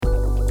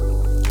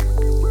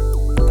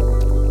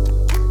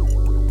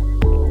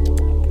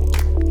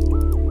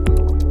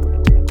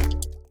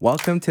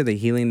Welcome to the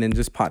Healing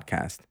Ninjas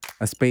podcast,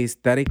 a space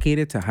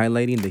dedicated to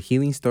highlighting the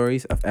healing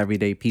stories of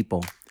everyday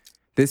people.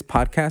 This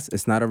podcast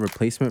is not a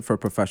replacement for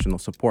professional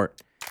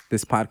support.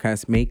 This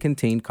podcast may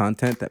contain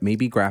content that may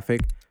be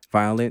graphic,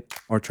 violent,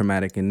 or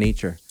traumatic in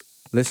nature.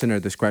 Listener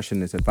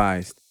discretion is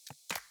advised.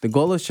 The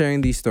goal of sharing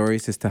these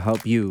stories is to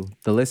help you,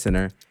 the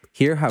listener,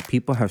 hear how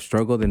people have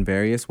struggled in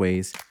various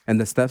ways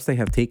and the steps they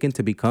have taken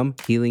to become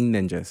healing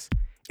ninjas,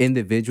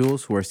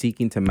 individuals who are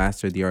seeking to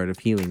master the art of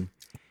healing.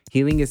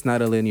 Healing is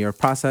not a linear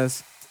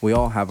process. We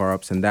all have our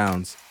ups and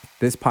downs.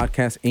 This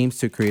podcast aims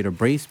to create a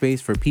brave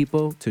space for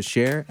people to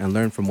share and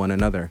learn from one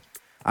another.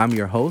 I'm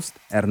your host,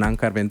 Hernan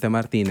Carvente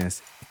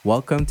Martinez.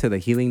 Welcome to the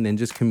Healing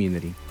Ninjas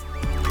community.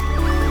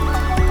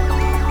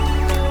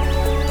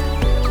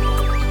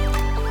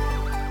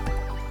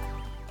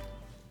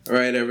 All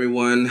right,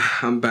 everyone.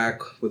 I'm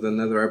back with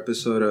another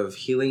episode of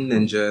Healing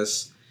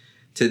Ninjas.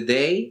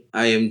 Today,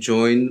 I am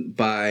joined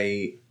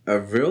by a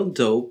real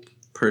dope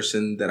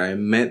person that I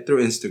met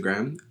through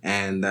Instagram,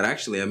 and that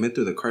actually I met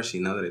through the car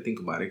scene now that I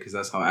think about it, because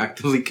that's how I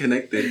actively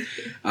connected.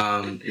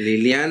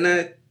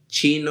 Liliana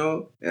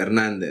Chino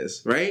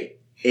Hernandez, right?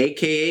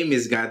 AKA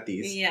Miss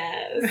Gatis.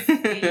 Yes,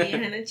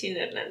 Liliana Chino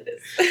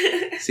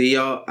Hernandez. See,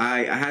 y'all,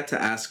 I had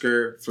to ask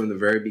her from the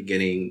very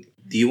beginning,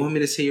 do you want me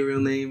to say your real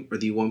name, or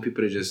do you want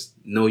people to just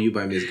know you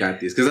by Miss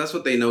Gatis? Because that's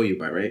what they know you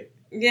by, right?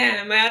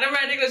 Yeah, my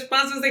automatic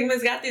response was like,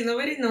 Miss Gatis.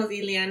 Nobody knows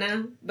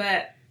Ileana,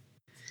 but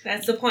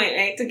that's the point,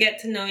 right? To get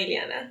to know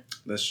Ileana.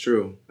 That's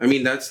true. I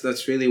mean,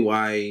 that's really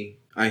why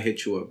I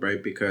hit you up,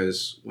 right?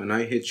 Because when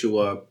I hit you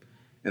up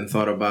and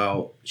thought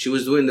about, she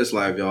was doing this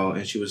live, y'all,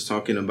 and she was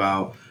talking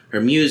about her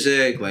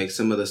music, like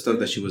some of the stuff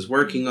that she was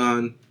working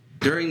on.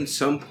 During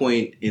some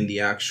point in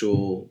the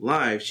actual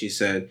live, she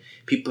said,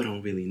 people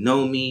don't really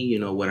know me, you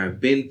know, what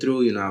I've been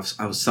through. You know,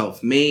 I was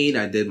self-made.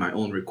 I did my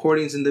own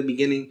recordings in the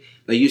beginning.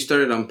 Like, you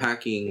started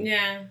unpacking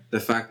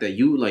the fact that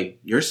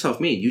you're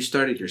self-made. You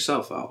started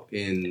yourself out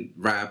in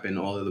rap and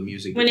all of the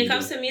music. When it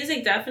comes to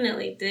music,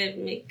 definitely did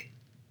make...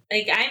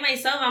 Like, I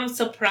myself, I'm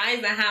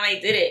surprised at how I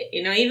did it.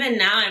 You know, even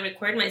now I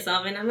record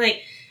myself and I'm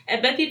like, I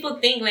bet people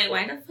think, like,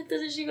 why the fuck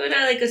doesn't she go to,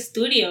 like, a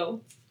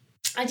studio?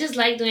 I just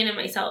like doing it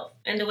myself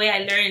and the way I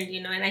learned,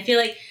 you know, and I feel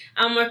like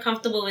I'm more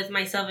comfortable with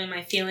myself and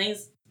my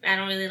feelings. I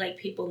don't really like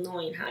people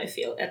knowing how I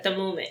feel at the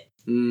moment.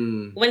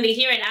 When they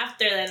hear it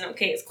after, then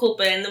okay, it's cool.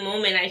 But in the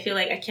moment, I feel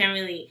like I can't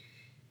really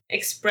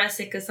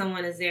express it because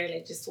someone is there,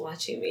 like, just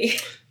watching me.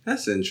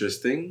 That's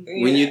interesting.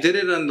 Yeah. When you did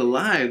it on the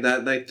live,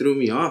 that like threw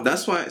me off.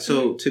 That's why.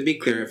 So to be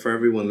clear for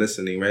everyone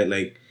listening, right?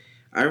 Like,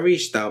 I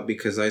reached out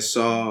because I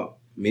saw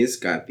Miss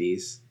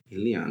Gatis,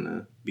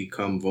 Ileana,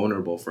 become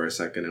vulnerable for a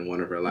second in one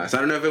of her lives. I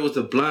don't know if it was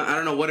the blunt. I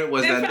don't know what it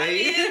was that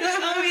day.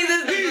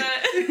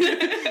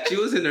 She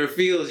was in her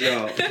feels,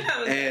 y'all.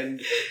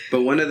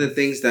 But one of the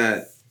things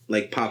that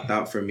like popped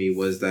out for me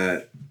was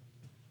that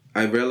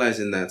I realized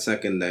in that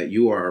second that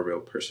you are a real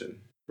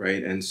person,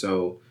 right? And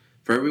so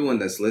for everyone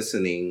that's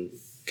listening,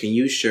 can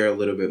you share a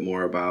little bit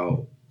more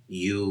about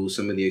you,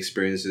 some of the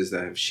experiences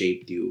that have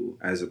shaped you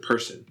as a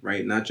person,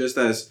 right? Not just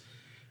as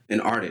an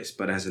artist,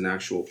 but as an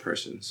actual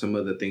person. Some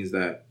of the things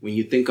that when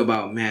you think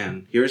about,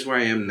 man, here's where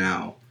I am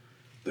now,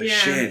 but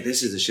shit,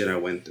 this is the shit I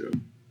went through.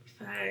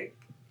 Fuck.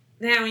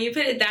 Yeah, when you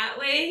put it that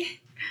way,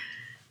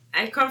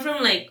 I come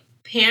from like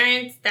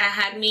parents that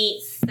had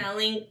me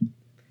selling,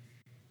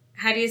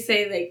 how do you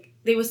say, like,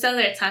 they would sell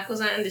their tacos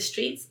out in the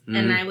streets,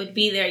 and I would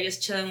be there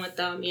just chilling with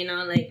them, you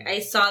know, like, I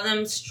saw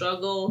them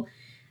struggle.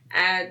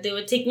 They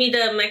would take me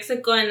to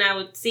Mexico, and I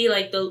would see,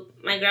 like,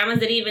 my grandmas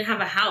didn't even have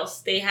a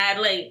house. They had,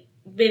 like,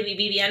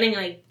 vivían en,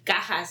 like,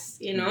 cajas,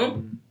 you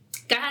know?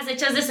 Cajas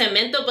hechas de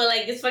cemento, but,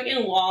 like, it's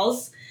fucking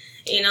walls,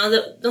 you know?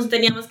 Nos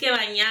teníamos que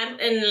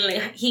bañar en,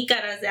 like,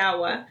 jícaras de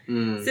agua. So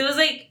it was,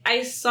 like,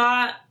 I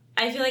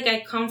feel like I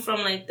come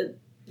from, like, the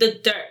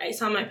dirt. I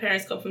saw my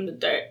parents come from the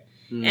dirt.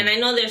 And I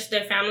know there's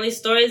their family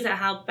stories of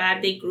how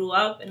bad they grew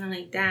up. And I'm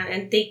like, damn.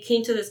 And they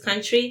came to this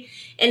country,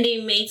 and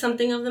they made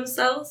something of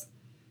themselves.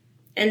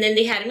 And then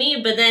they had me,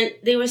 but then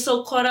they were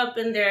so caught up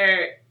in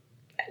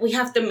we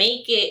have to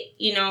make it,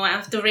 you know, I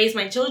have to raise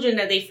my children,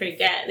 that they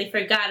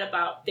forgot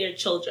about their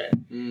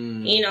children.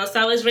 You know,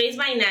 so I was raised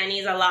by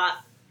nannies a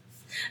lot.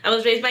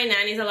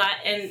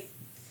 And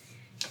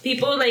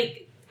people,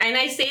 like, and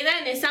I say that,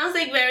 and it sounds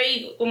like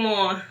very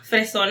como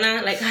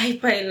fresona, like, ay,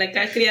 pues, like,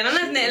 criaron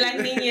las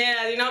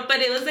niñeras, you know, but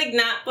it was like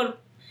not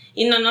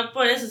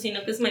por eso,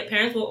 sino because my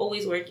parents were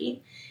always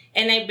working,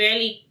 and I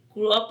barely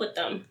grew up with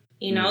them.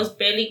 You know, I was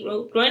barely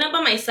growing up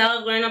by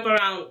myself, growing up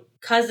around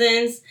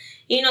cousins.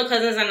 You know,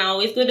 cousins are not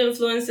always good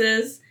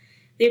influences.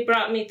 They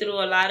brought me through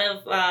a lot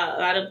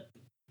of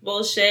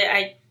bullshit.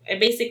 I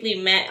basically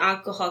met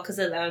alcohol because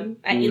of them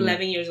at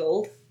 11 years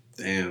old.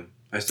 Damn.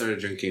 I started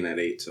drinking at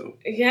 8, so...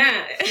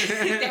 Yeah.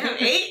 Damn,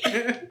 8?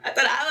 I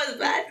thought I was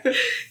bad.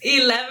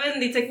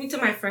 11, they took me to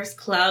my first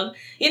club.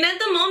 You know, at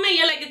the moment,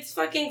 you're like, it's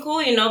fucking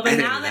cool, you know? But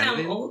now that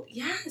I'm old...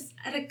 Yes.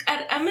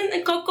 I'm in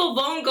the Coco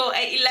Bongo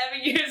at 11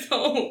 years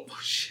old. Oh,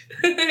 shit.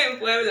 In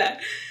Puebla.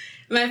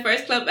 My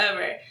first club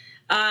ever.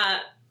 I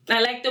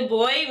liked the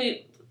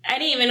boy. I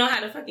didn't even know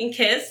how to fucking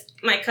kiss.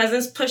 My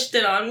cousins pushed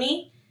it on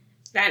me.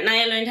 That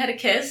night I learned how to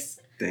kiss.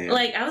 Damn.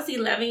 Like, I was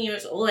 11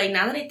 years old. Like,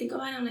 now that I think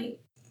about it, I'm like,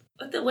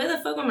 where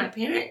the fuck were my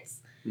parents?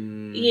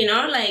 You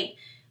know, like,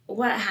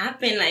 what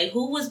happened? Like,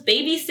 who was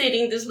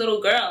babysitting this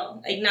little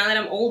girl? Like, now that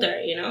I'm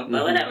older, you know?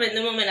 But whatever, in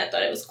the moment I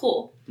thought it was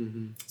cool.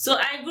 So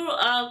I grew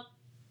up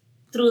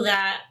through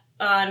that,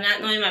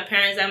 not knowing my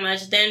parents that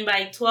much. Then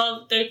by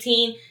 12,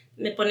 13,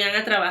 me ponían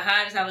a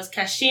trabajar. So I was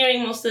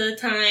cashiering most of the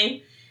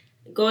time,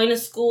 going to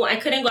school. I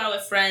couldn't go out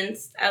with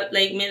friends.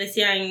 Like, me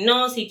decían,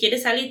 no, si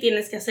quieres salir,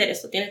 tienes que hacer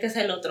esto, tienes que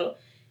hacer lo otro.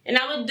 And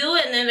I would do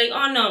it, and they're like,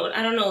 oh, no,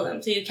 I don't know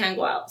them, so you can't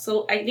go out.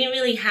 So I didn't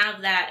really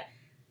have that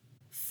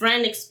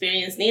friend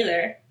experience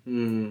neither.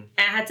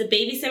 I had to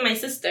babysit my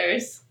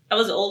sisters. I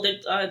was the older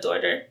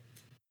daughter.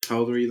 How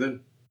old were you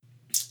then?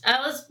 I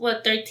was,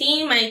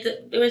 13?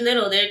 They were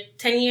little. They're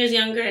 10 years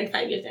younger and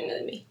 5 years younger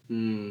than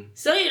me.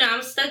 So, you know,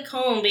 I'm stuck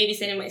home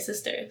babysitting my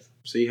sisters.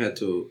 So you had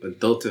to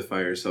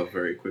adultify yourself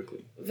very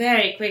quickly.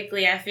 Very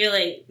quickly. I feel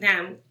like,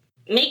 damn,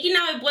 making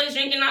out with boys,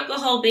 drinking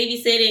alcohol,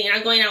 babysitting,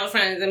 not going out with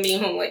friends, and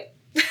being home, like...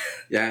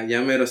 Yeah,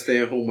 made a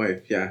stay-at-home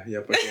wife. Yeah.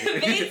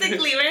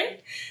 Basically, right?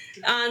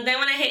 Then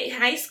when I hit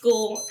high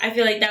school, I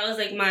feel like that was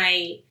like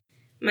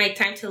my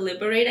time to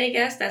liberate, I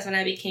guess. That's when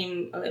I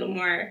became a little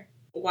more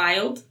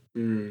wild.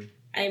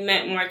 I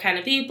met more kind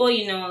of people,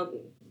 you know.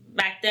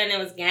 Back then it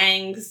was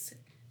gangs.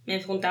 Me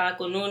juntaba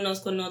con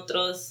unos, con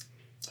otros.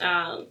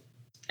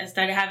 I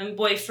started having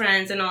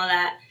boyfriends and all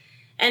that.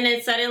 And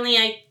then suddenly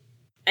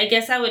I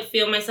guess I would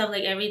feel myself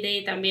like every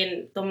day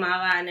también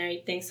tomaba and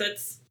everything. So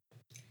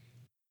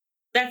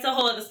that's a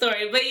whole other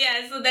story. But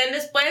yeah, so then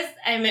después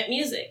I met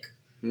music.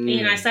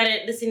 You know, I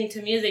started listening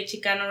to music,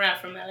 Chicano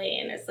rap from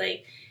LA, and it's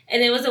like,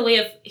 and it was a way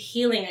of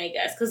healing, I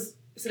guess, because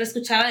se lo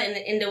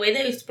escuchaba in the way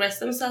they express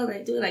themselves,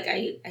 they do, like,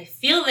 I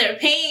feel their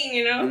pain,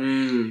 you know?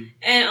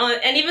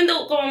 And even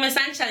though, como me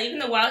sancha, even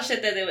the wild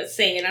shit that they would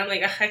say, and I'm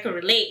like, I could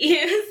relate.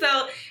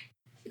 So,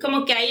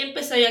 como que ahí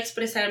empezó yo a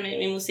expresarme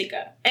mi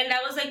música. And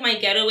that was like my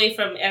getaway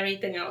from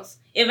everything else.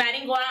 If I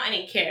didn't go out, I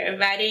didn't care. If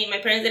my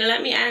parents didn't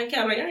let me, I didn't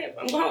care. I'm like, all right,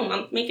 I'm going home.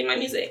 I'm making my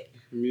music.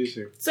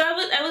 So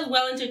I was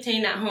well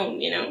entertained at home,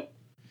 you know?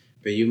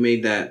 But you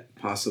made that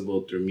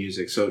possible through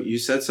music. So you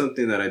said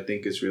something that I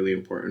think is really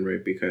important, right?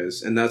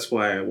 And that's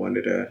why I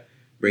wanted to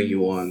bring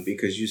you on,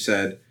 because you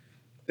said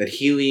that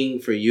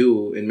healing for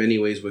you in many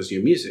ways was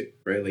your music,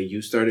 right? Like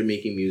you started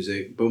making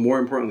music, but more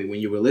importantly, when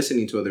you were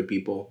listening to other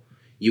people,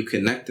 you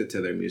connected to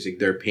their music,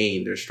 their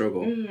pain, their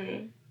struggle.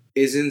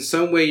 Is in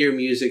some way your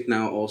music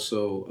now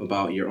also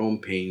about your own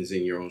pains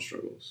and your own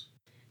struggles?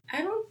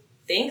 I don't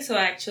think so,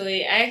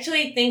 actually. I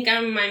actually think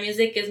my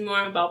music is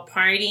more about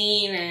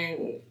partying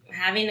and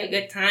having a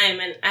good time,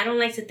 and I don't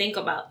like to think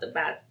about the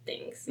bad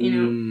things, you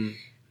know?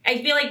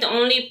 I feel like the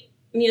only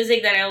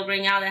music that I will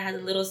bring out that has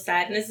a little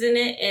sadness in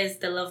it is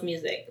the love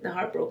music, the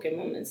heartbroken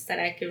moments that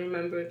I can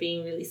remember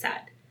being really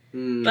sad.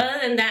 But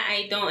other than that,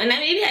 I don't. And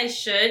maybe I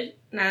should,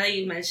 now that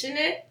you mention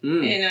it.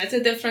 You know, it's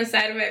a different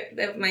side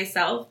of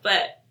myself,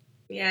 but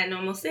yeah,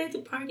 no, mostly I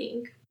do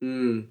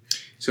partying.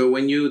 So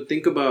when you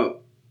think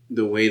about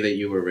the way that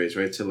you were raised,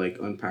 right, to like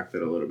unpack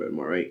that a little bit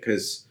more, right?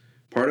 Because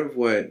part of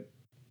what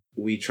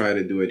we try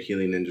to do at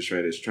Healing Ninjas,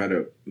 right, is try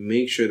to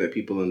make sure that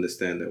people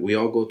understand that we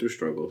all go through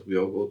struggles. We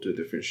all go through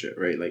different shit,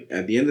 right? Like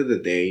at the end of the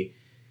day,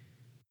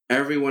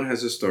 everyone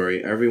has a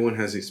story. Everyone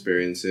has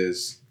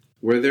experiences.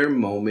 Were there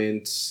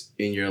moments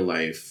in your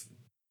life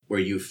where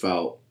you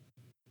felt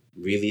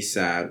really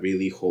sad,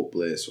 really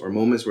hopeless, or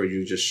moments where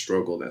you just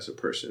struggled as a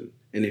person?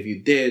 And if you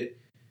did,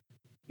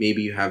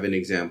 maybe you have an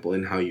example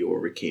in how you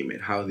overcame it.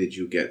 How did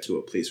you get to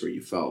a place where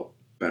you felt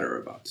better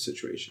about the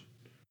situation?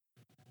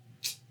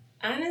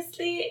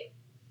 Honestly,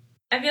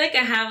 I feel like I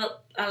have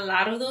a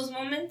lot of those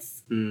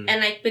moments. And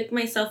I pick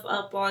myself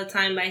up all the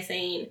time by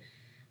saying,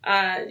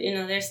 you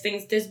know,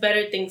 there's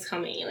better things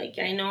coming. Like,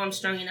 I know I'm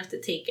strong enough to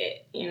take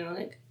it. You know,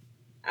 like,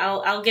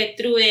 I'll get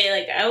through it.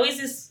 Like, I always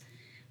just...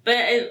 But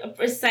a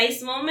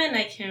precise moment,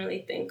 I can't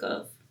really think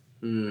of,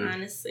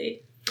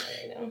 honestly.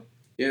 I know.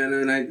 Yeah,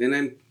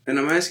 and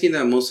I'm asking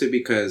that mostly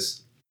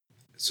because,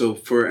 so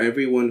for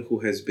everyone who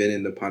has been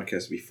in the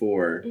podcast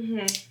before,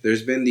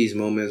 there's been these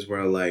moments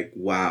where like,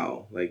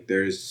 wow, like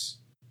there's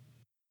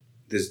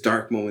this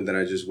dark moment that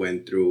I just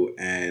went through,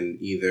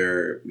 and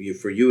either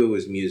for you it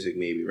was music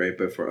maybe, right?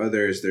 But for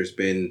others, there's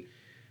been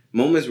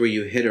moments where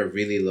you hit a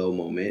really low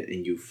moment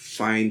and you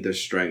find the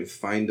strength,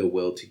 find the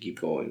will to keep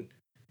going.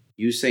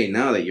 You say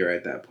now that you're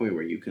at that point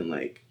where you can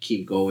like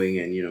keep going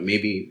and, you know,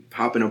 maybe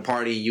hop in a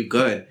party, you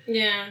good.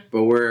 Yeah.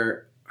 But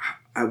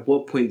at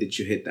what point did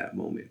you hit that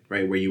moment,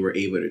 right? Where you were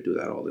able to do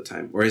that all the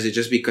time? Or is it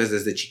just because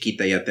desde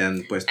chiquita ya te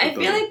han puesto I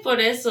feel like por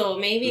eso,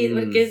 maybe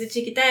because de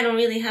chiquita I don't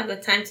really have the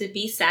time to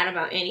be sad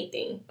about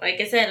anything.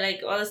 Like I said,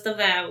 like all the stuff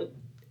that I would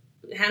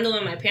handle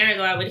with my parents,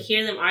 or I would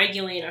hear them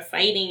arguing or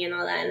fighting and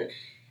all that. And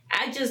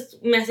I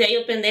just, me hacía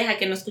yo pendeja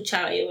que no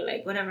escuchaba. You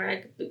like, whatever,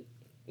 I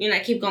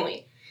keep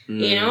going.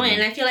 You know,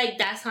 and I feel like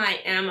that's how I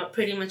am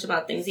pretty much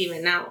about things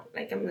even now.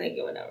 Like, I'm like,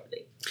 whatever.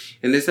 Like,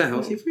 and is that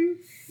healthy for you?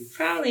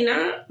 Probably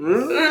not.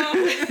 No,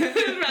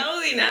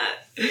 probably not.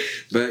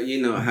 But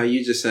you know how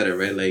you just said it,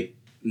 right? Like,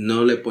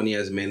 no le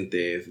ponías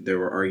mente if there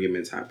were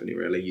arguments happening,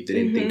 right? Like, you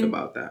didn't think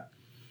about that.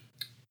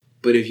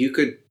 But if you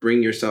could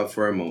bring yourself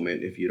for a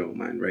moment, if you don't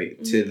mind,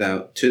 right,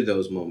 to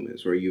those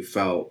moments where you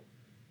felt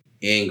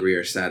angry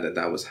or sad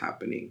that was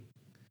happening,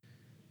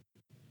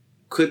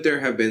 could there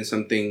have been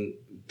something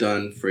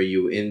done for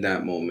you in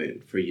that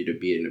moment for you to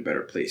be in a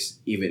better place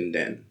even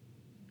then?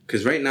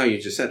 Because right now you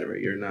just said it, right?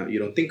 You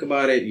don't think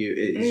about it.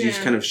 You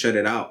just kind of shut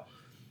it out.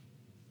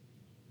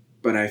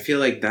 But I feel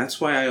like that's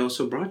why I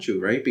also brought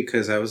you, right?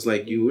 Because I was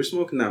like, you were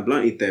smoking that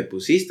blunt y te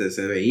pusiste.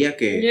 Se veía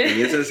que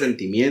tenías el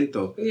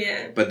sentimiento.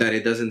 Yeah. But that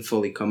it doesn't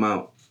fully come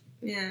out.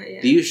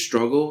 Yeah. Do you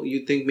struggle,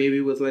 you think,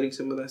 maybe with letting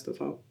some of that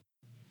stuff out?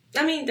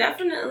 I mean,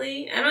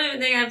 definitely. I don't even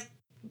think I've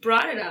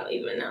brought it out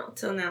even now,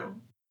 till now.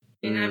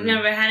 And I've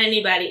never had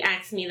anybody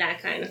ask me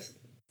that kind of,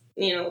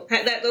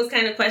 those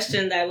kind of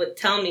questions that would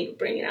tell me to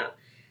bring it out.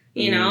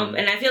 You know?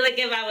 And I feel like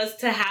if I was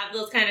to have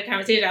those kind of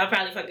conversations, I would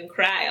probably fucking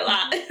cry a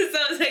lot. So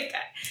it's like,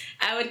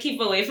 I would keep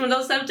away from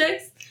those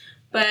subjects.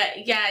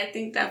 But yeah, I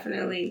think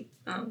definitely.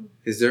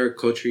 Is there a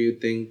culture you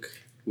think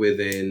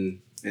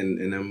within,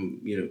 and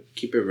I'm,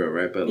 keep it real,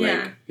 right? But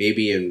like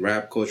maybe in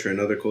rap culture and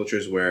other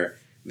cultures where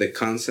the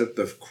concept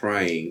of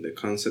crying, the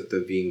concept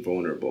of being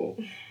vulnerable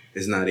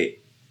is not it?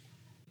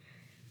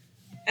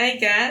 I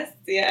guess,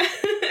 yeah.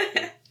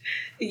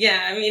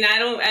 Yeah, I mean,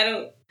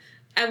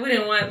 I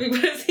wouldn't want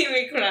people to see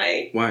me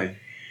crying. Why?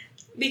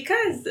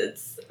 Because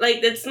it's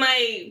like, that's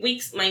my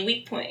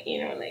weak point,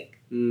 like,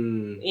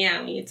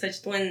 yeah,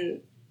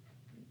 when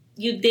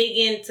you dig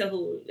into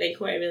who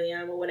I really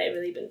am or what I've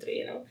really been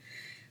through,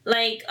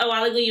 like a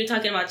while ago you were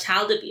talking about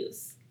child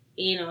abuse,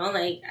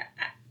 like,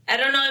 I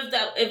don't know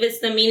if it's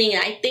the meaning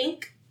I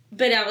think,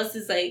 but I was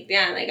just like,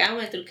 yeah, like I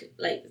went through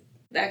like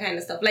that kind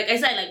of stuff. Like I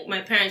said, like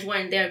my parents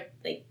weren't there,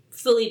 like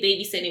fully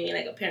babysitting me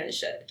like a parent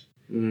should,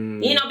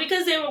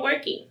 because they were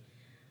working.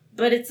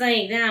 But it's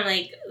like, damn,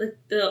 like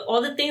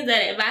all the things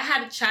that if I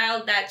had a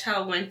child, that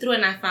child went through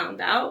and I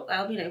found out,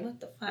 I'll be like, what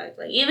the fuck?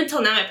 Like even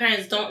till now, my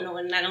parents don't know,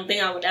 and I don't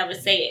think I would ever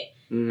say it.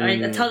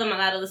 Right? I tell them a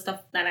lot of the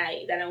stuff that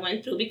I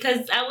went through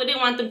because I wouldn't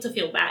want them to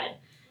feel bad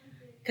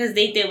because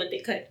they did what they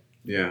could.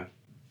 Yeah.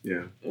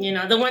 Yeah.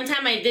 The one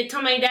time I did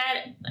tell my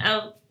dad, I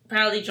was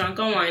probably drunk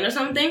on wine or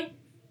something.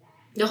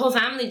 The whole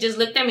family just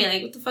looked at me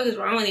like, what the fuck is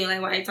wrong with you?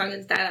 Like, why are you talking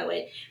to dad that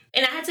way?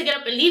 And I had to get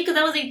up and leave because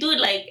I was like, dude,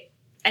 like,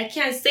 I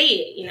can't say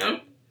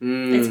it,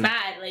 It's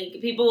bad. Like,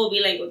 people will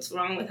be like, what's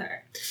wrong with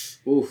her?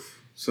 Oof.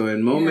 So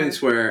in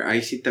moments where I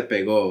sí te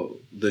pegó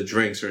the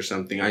drinks or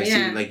something, I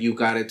see like you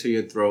got it to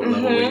your throat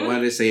level. You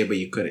wanted to say it, but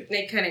you couldn't.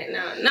 They couldn't,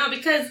 no,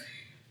 because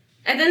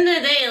at the end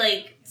of the day,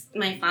 like, it's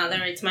my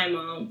father, it's my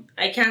mom.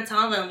 I can't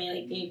tell them,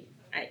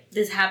 like,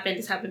 this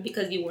happened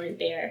because you weren't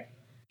there,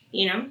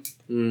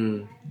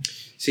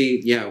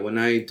 See, yeah, when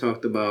I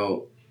talked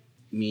about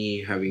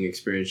me having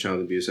experienced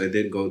child abuse, I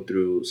did go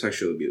through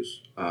sexual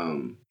abuse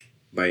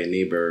by a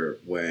neighbor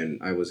when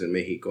I was in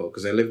Mexico,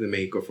 because I lived in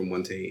Mexico from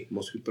 1 to 8.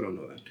 Most people don't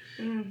know that.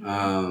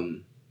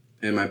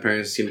 And my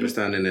parents siempre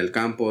estaban en el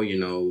campo,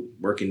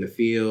 working the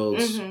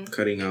fields,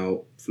 cutting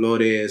out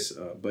flores,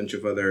 a bunch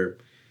of other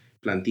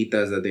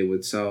plantitas that they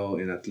would sell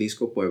in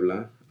Atlisco,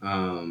 Puebla.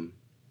 And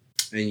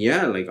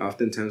yeah, like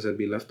oftentimes I'd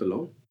be left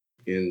alone.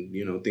 And,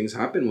 things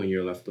happen when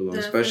you're left alone,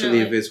 especially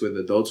if it's with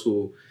adults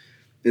who,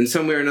 in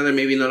some way or another,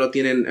 maybe no lo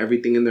tienen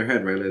everything in their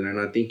head, right? Like they're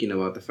not thinking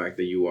about the fact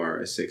that you are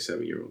a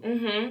 6-7-year-old.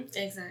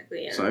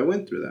 Exactly, yeah. So I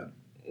went through that.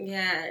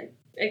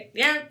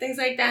 Yeah, things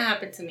like that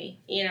happened to me,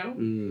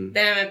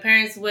 That my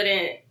parents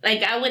wouldn't,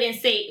 like, I wouldn't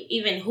say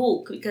even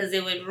who, because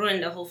it would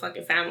ruin the whole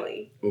fucking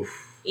family. Oof.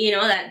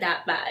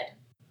 That bad.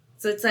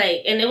 So it's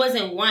like, and it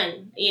wasn't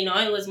one,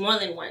 it was more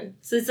than one.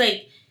 So it's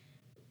like,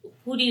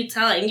 who do you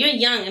tell? And you're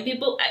young, and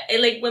people,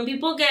 like, when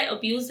people get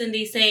abused and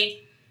they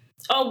say,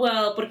 oh,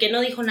 well, ¿por qué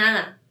no dijo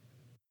nada?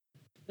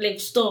 Le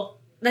gustó.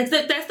 Like,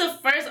 that's the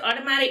first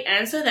automatic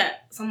answer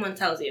that someone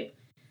tells you.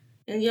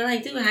 And you're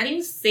like, dude, how do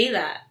you say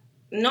that?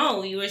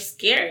 No, you were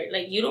scared.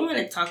 Like, you don't want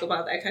to talk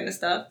about that kind of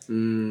stuff.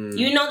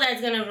 You know that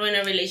it's going to ruin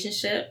a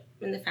relationship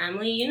in the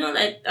family. You know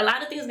that a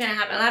lot of things are going to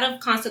happen. A lot of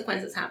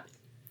consequences happen.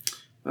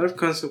 A lot of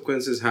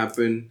consequences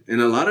happen. And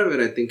a lot of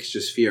it, I think, is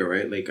just fear,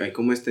 right? Like, hay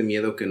como este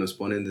miedo que nos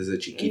ponen desde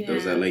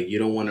chiquitos. That, like, you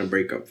don't want to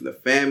break up the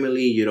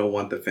family. You don't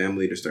want the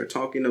family to start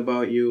talking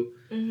about you.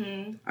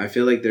 I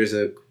feel like there's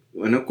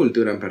una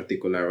cultura en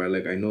particular, right?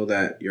 Like, I know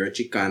that you're a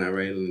Chicana,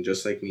 right? And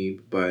just like me.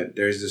 But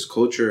there's this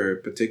culture,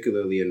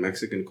 particularly in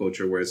Mexican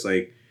culture, where it's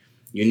like,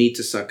 you need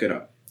to suck it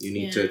up. You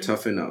need to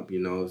toughen up,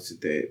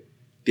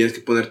 Tienes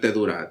que ponerte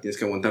dura. Tienes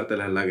que aguantarte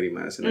las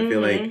lágrimas. And I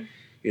feel like,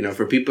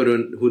 for people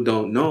who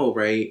don't know,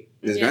 right?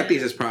 Ms. Gatis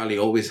has probably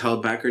always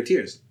held back her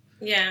tears.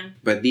 Yeah.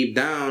 But deep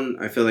down,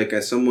 I feel like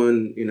as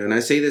someone, and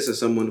I say this as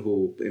someone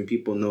who, and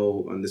people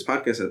know on this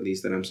podcast at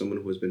least, that I'm someone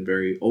who has been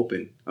very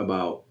open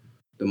about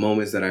the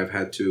moments that I've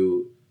had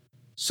to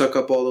suck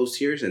up all those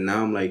tears. And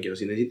now I'm like,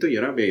 si necesito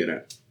llorar, voy a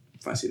llorar.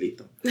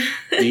 facilito.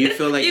 Do you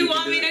feel like you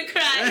want me to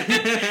cry?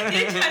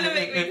 You're trying to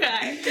make me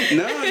cry.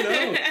 No.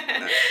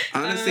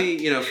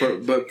 Honestly,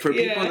 for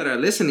people that are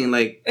listening,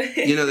 like,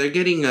 they're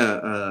getting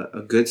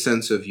a good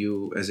sense of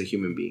you as a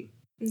human being,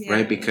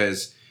 right?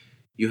 Because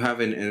you have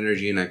an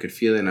energy, and I could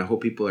feel it, and I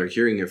hope people are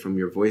hearing it from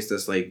your voice.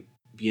 That's like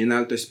bien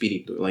alto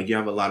espíritu. Like, you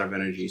have a lot of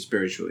energy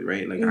spiritually,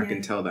 right? Like, I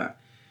can tell that.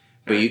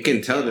 But you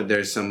can tell that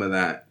there's some of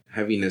that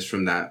heaviness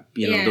from that,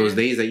 those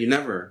days that you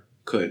never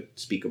could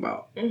speak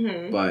about.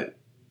 Mm-hmm. But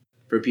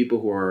for people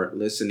who are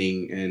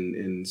listening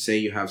and say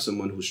you have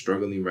someone who's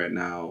struggling right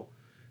now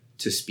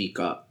to speak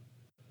up,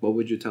 what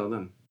would you tell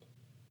them?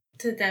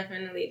 To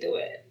definitely do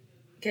it.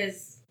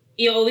 Because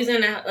you're always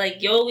gonna have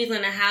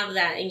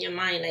that in your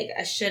mind, like,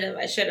 I should have.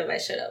 Like, at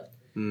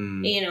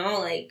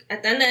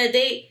the end of the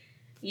day,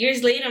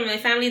 years later, my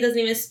family doesn't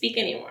even speak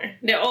anymore.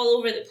 They're all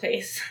over the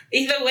place.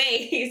 Either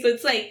way. So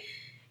it's like,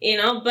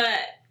 but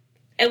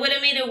it would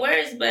have made it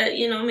worse, but,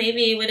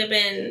 maybe it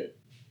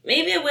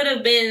would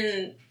have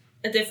been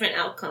a different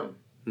outcome.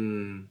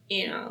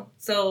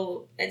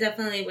 So I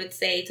definitely would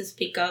say to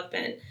speak up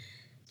and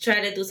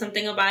try to do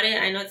something about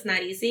it. I know it's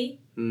not easy.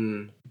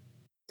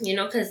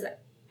 Because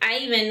I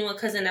even knew a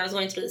cousin that was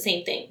going through the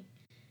same thing.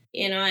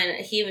 And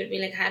he would be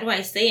like, how do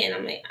I say it? And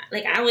I'm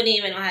like, I wouldn't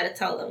even know how to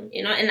tell them,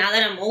 And now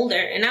that I'm older,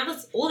 and I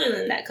was older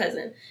than that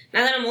cousin.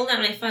 Now that I'm older,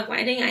 I'm like, fuck,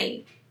 why didn't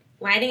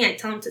I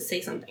tell him to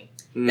say something?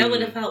 That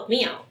would have helped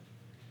me out.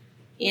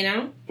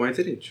 Why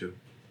didn't you?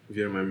 If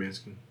you don't mind me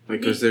asking.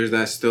 Like, because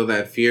there's still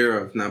that fear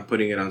of not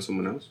putting it on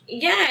someone else?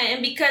 Yeah,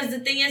 and because the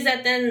thing is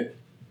that then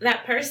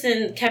that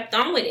person kept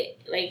on with it.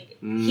 Like,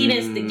 he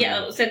didn't,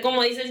 o sea,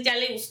 como dices, ya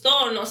le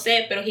gustó, no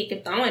sé, pero he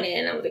kept on with it.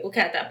 And I was like,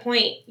 okay, at that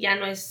point, ya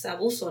no es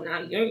abuso now.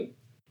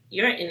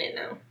 You're in it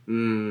now.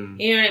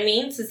 You know what I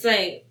mean? So it's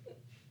like,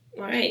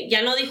 all right,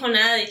 ya no dijo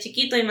nada de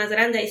chiquito y más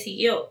grande y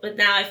siguió. But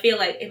now I feel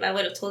like if I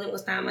would have told him que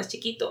estaba más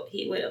chiquito,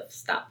 he would have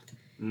stopped.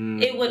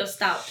 It would have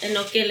stopped. And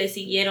no que le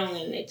siguieron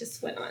and it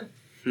just went on.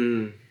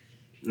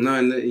 No,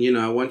 and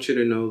I want you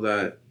to know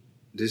that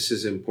this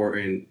is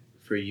important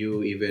for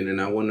you even, and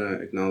I want to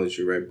acknowledge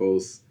you, right,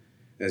 both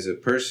as a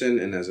person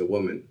and as a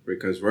woman,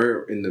 because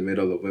we're in the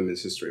middle of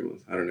Women's History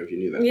Month. I don't know if you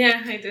knew that.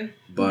 Yeah, I do.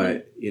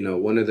 But,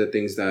 one of the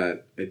things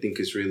that I think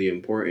is really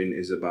important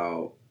is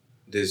about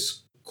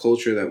this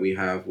culture that we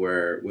have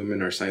where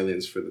women are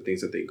silenced for the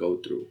things that they go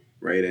through,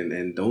 right,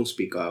 and don't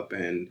speak up,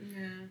 and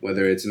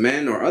whether it's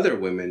men or other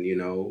women,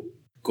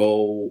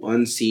 go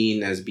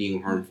unseen as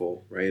being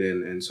harmful, right?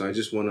 And so I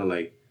just want to,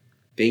 like,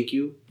 thank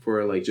you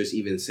for, like, just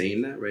even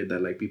saying that, right?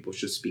 That, like, people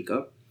should speak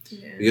up.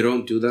 You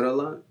don't do that a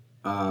lot.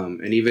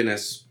 And even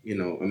as, a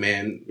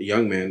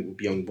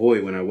young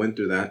boy, when I went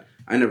through that,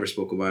 I never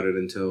spoke about it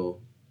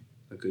until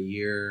like a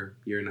year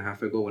and a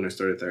half ago when I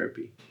started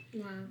therapy.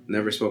 Wow.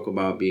 Never spoke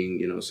about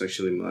being,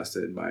 sexually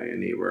molested by a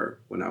neighbor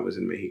when I was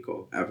in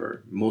Mexico,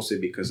 ever. Mostly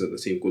because of the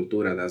same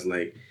cultura that's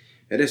like,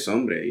 eres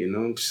hombre,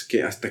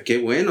 que hasta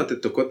qué bueno, te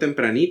tocó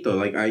tempranito.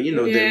 Like,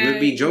 there would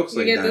be jokes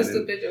like that. Those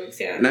stupid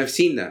jokes, yeah. And I've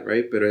seen that,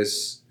 right? Pero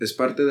es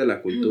parte de la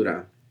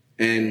cultura.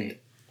 And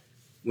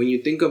when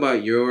you think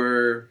about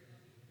your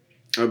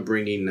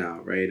upbringing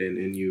now, right?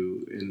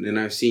 And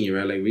I've seen you,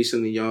 right? Like,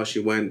 recently, she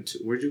went,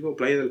 where'd you go?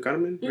 Playa del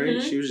Carmen,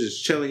 right? She was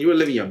just chilling. You were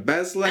living your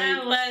best life.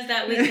 I was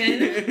that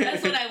weekend.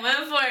 That's what I went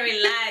for,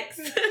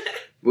 relax.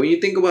 When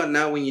you think about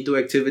now, when you do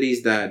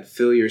activities that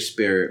fill your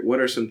spirit, what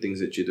are some things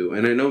that you do?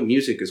 And I know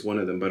music is one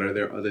of them, but are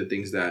there other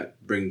things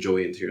that bring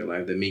joy into your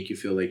life that make you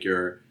feel like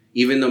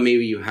even though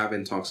maybe you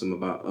haven't talked some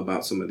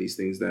about some of these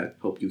things that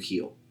help you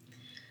heal?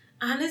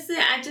 Honestly,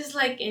 I just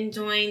like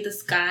enjoying the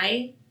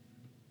sky,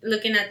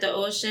 looking at the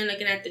ocean,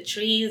 looking at the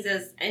trees,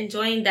 just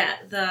enjoying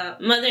the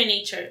Mother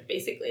Nature,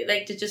 basically.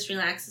 Like, it just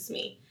relaxes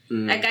me.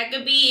 Like, I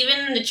could be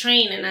even in the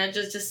train and I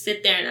just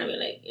sit there and I'll be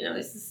like,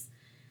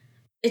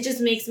 it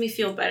just makes me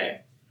feel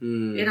better.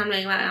 And I'm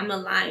like, wow, I'm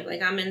alive.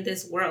 Like, I'm in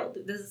this world.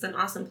 This is an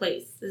awesome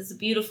place. This is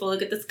beautiful.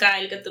 Look at the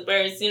sky. Look at the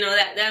birds.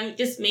 That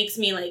just makes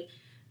me, like,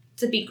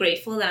 to be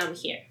grateful that I'm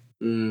here.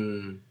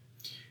 And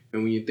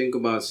when you think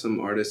about some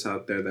artists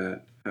out there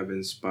that have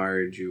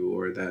inspired you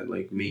or that,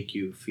 like, make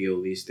you feel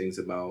these things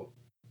about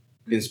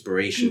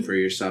inspiration for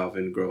yourself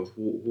and growth,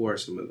 who are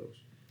some of those?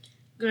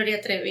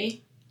 Gloria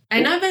Trevi.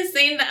 I know I've been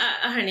saying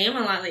her name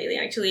a lot lately,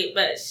 actually,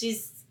 but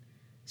she's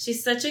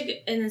such an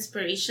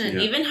inspiration.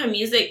 Yeah. Even her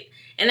music.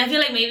 And I feel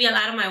like maybe a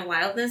lot of my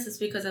wildness is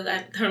because of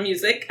her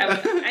music.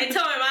 I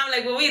tell my mom,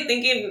 like, what were you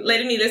thinking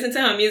letting me listen to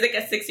her music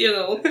at 6 years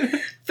old?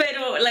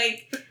 Pero,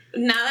 like,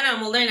 now that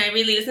I'm older and I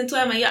really listen to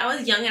it, I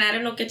was young and I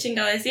don't know qué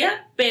chingado decía,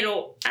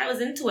 pero I was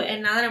into it.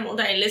 And now that I'm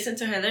older, I listen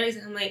to her lyrics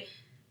and I'm like,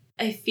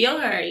 I feel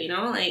her,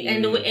 like,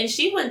 and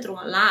she went through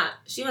a lot.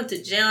 She went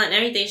to jail and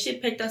everything. She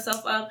picked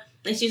herself up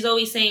and she's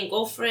always saying,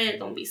 go for it,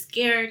 don't be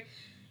scared.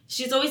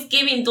 She's always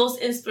giving those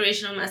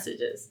inspirational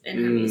messages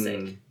in her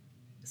music.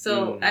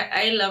 So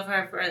I love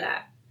her for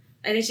that.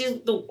 I think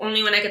she's the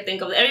only one I could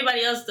think of.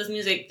 Everybody else does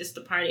music just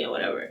to party or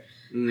whatever.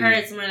 Her,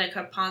 it's more like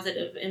her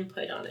positive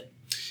input on it.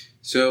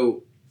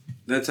 So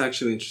that's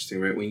actually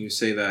interesting, right? When you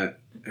say that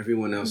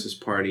everyone else's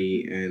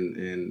party, and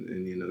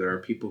you know, there are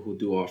people who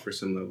do offer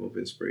some level of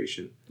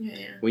inspiration.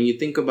 Yeah. When you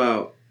think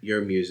about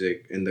your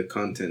music and the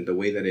content, the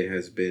way that it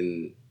has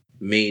been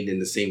made in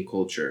the same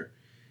culture,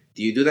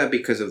 do you do that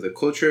because of the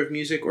culture of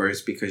music, or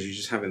is because you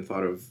just haven't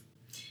thought of?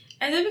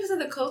 I think because of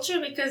the culture,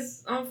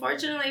 because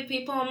unfortunately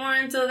people are more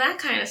into that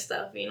kind of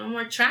stuff, you know,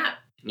 more trap.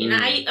 You know,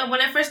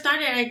 when I first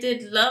started, I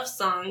did love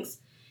songs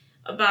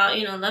about,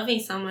 you know,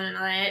 loving someone and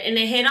all that, and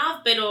it hit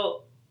off, but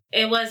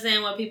it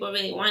wasn't what people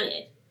really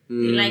wanted. They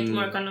liked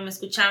more cuando me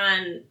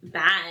escuchaban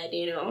bad,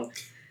 you know.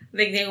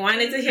 Like, they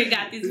wanted to hear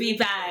Gatis be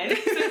bad.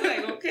 So it's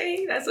like,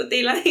 okay, that's what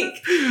they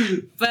like.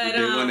 But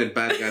they wanted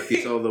bad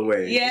Gatis all the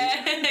way.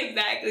 Yeah,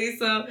 exactly.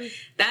 So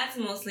that's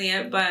mostly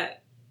it.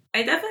 But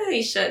I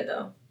definitely should,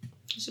 though.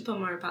 I should put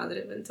more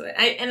positive into it.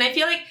 I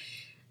feel like,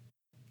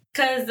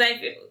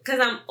 cause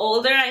I'm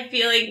older, I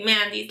feel like,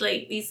 man,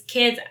 these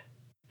kids,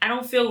 I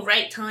don't feel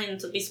right telling them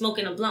to be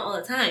smoking a blunt all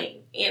the time,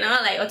 you know,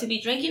 like, or to be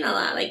drinking a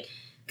lot, like,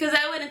 cause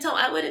I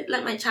wouldn't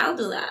let my child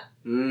do that,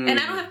 and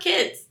I don't have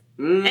kids,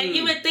 and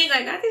you would think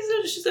like, I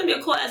think she's gonna be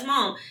a cool ass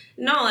mom.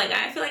 No, like,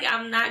 I feel like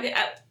I'm not gonna.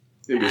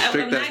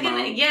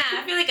 Yeah,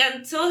 I feel like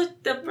until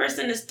the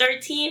person is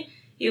 13,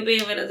 you'll be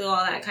able to do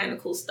all that kind of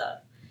cool stuff.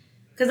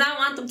 Because I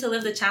want them to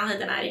live the childhood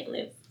that I didn't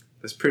live.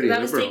 That's pretty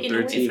liberal. I was taken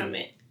 13. away from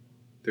it.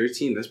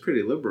 13, that's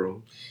pretty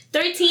liberal.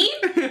 13?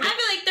 I feel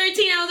like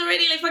 13, I was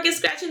already like fucking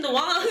scratching the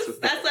walls.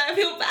 That's why I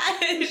feel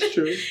bad. That's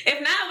true.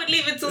 If not, I would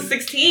leave it till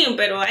 16,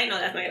 but I know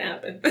that's not going to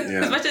happen.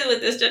 Yeah. Especially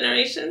with this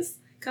generation's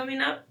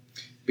coming up.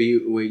 But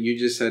what you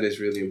just said is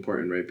really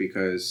important, right?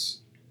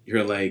 Because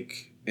you're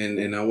like,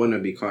 and I want to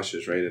be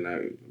cautious, right? And I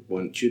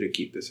want you to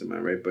keep this in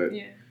mind, right? But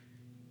yeah.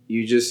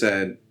 You just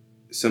said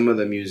some of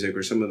the music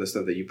or some of the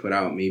stuff that you put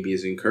out maybe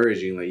is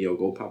encouraging, like, yo,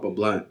 go pop a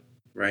blunt,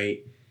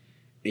 right?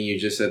 And you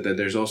just said that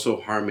there's also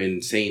harm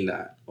in saying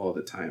that all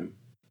the time.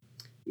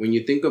 When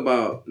you think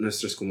about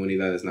nuestras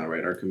comunidades now,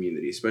 right, our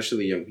community,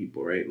 especially young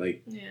people, right?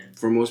 Like,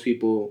 for most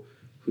people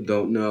who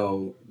don't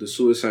know, the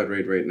suicide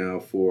rate right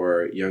now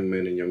for young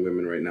men and young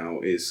women right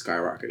now is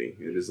skyrocketing.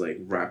 It is, like,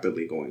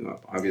 rapidly going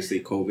up. Obviously,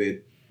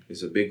 COVID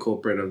is a big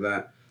culprit of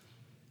that.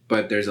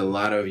 But there's a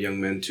lot of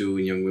young men, too,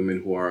 and young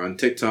women who are on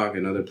TikTok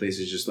and other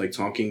places just, like,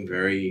 talking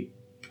very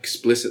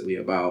explicitly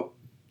about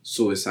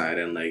suicide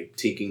and, like,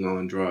 taking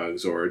on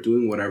drugs or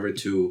doing whatever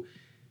to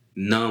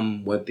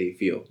numb what they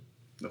feel.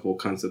 The whole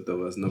concept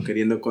of us no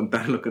queriendo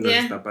contar lo que nos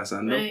está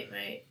pasando.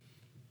 Right.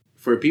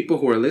 For people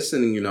who are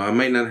listening, you know, I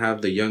might not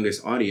have the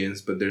youngest audience,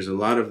 but there's a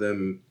lot of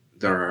them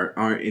that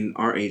are in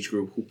our age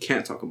group who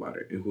can't talk about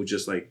it and who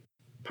just, like,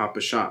 pop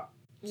a shot,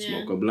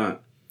 smoke a blunt.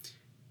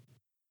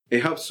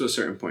 It helps to a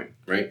certain point,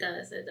 right? It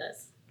does.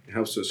 It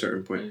helps to a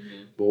certain point.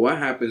 Mm-hmm. But what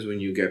happens when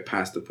you get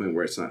past the point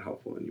where it's not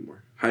helpful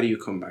anymore? How do you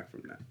come back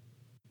from that?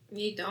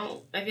 You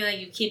don't. I feel like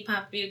you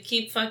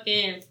keep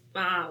fucking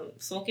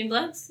smoking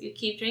blunts. You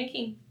keep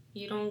drinking.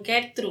 You don't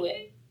get through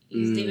it.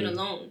 You just leave it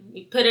alone.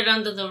 You put it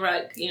under the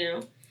rug, you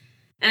know?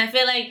 And I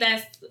feel like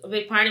that's a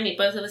big part of me.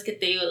 But let's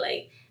get there.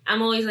 Like,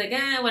 I'm always like,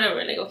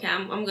 whatever. Like, okay,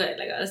 I'm good.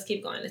 Like, let's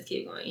keep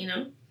going, you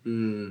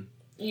know?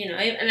 You know,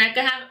 and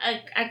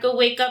I could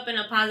wake up in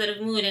a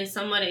positive mood and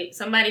somebody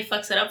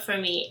fucks it up for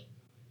me,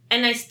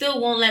 and I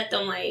still won't let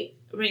them, like,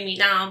 bring me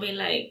down. I'll be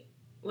like,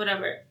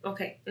 whatever,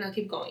 okay, now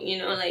keep going, you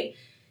know, like,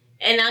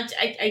 and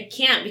I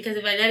can't, because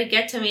if I let it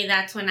get to me,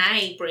 that's when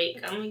I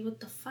break. I'm like, what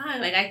the fuck?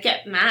 Like, I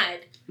get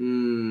mad,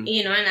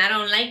 you know, and I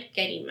don't like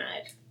getting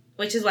mad,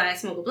 which is why I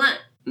smoke a blunt.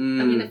 I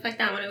mean, fuck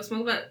that when I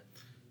smoke a blunt.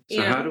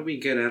 So how do we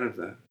get out of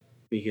that?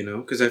 You know,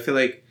 because I feel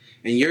like,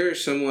 and you're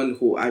someone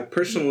who I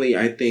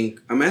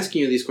think, I'm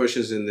asking you these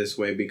questions in this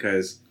way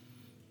because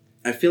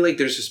I feel like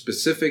there's a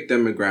specific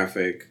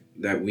demographic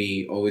that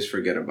we always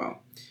forget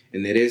about.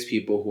 And it is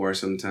people who are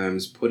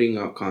sometimes putting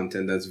out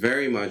content that's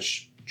very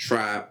much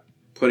trap,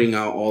 putting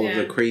out all of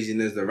the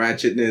craziness, the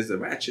ratchetness, the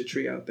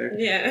ratchetry out there.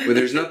 Yeah. But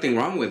there's nothing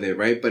wrong with it,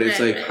 right? But it's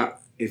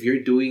if you're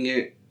doing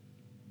it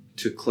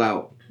to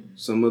clout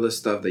some of the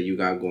stuff that you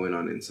got going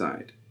on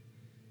inside,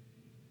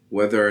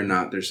 whether or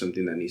not there's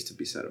something that needs to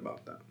be said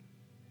about that.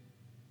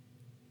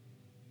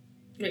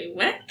 Wait,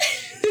 what?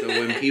 So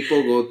when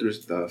people go through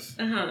stuff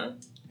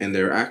and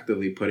they're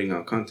actively putting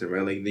out content,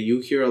 right? Like, you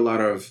hear a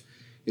lot of,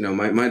 you know,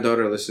 my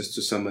daughter listens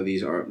to some of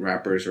these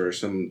rappers or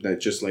some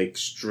that just, like,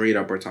 straight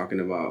up are talking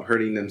about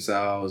hurting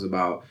themselves,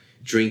 about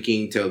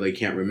drinking till they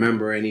can't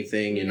remember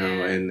anything, you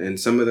know, and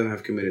some of them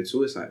have committed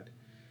suicide.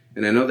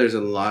 And I know there's a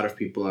lot of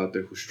people out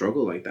there who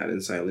struggle like that in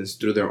silence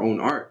through their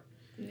own art.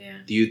 Yeah.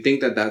 Do you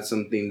think that that's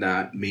something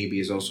that maybe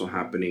is also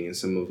happening in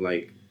some of,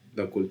 like,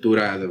 the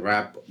cultura, the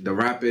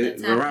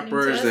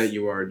rappers that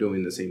you are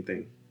doing the same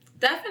thing?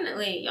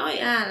 Definitely. Oh,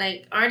 yeah.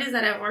 Like, artists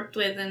that I've worked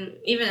with, and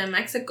even in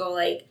Mexico,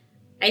 like,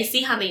 I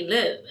see how they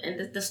live.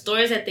 And the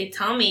stories that they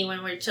tell me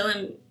when we're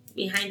chilling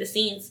behind the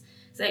scenes,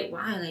 it's like,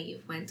 wow, like,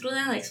 you went through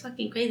that? Like, it's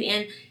fucking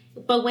crazy.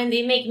 But when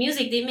they make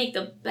music, they make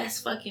the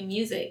best fucking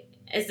music.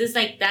 It's just,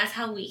 like, that's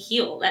how we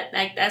heal.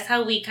 That's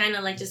how we kind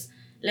of, like, just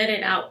let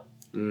it out.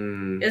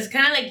 It's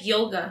kind of like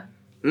yoga.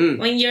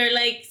 When you're,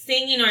 like,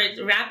 singing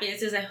or rapping,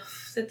 it's just like,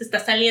 se te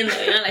está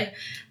saliendo, you know, like,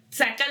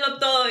 sácalo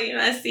todo, you know,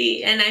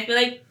 así. And I feel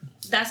like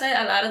that's why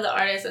a lot of the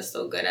artists are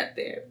so good at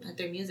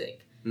their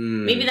music.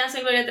 Maybe that's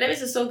why Gloria Trevi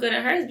is so good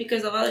at hers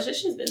because of all the shit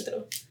she's been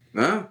through.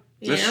 Ah,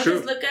 that's true.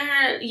 Just look at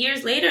her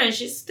years later and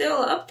she's still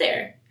up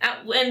there.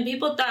 When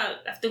people thought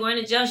after going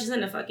to jail she's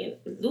gonna fucking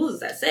lose,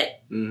 that's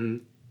it.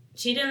 Mm-hmm.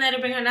 She didn't let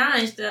it bring her down,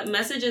 and the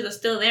messages are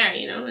still there,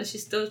 you know, and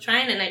she's still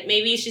trying, and like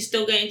maybe she's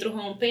still getting through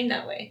her own pain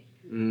that way.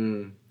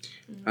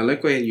 I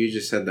like when you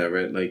just said that,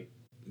 right? Like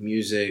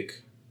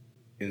music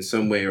in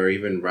some way, or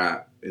even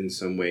rap in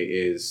some way,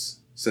 is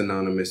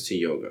synonymous to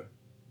yoga,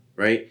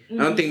 right? I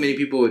don't think many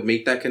people would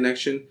make that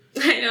connection.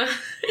 I know.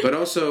 But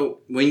also,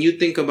 when you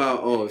think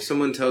about, if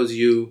someone tells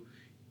you,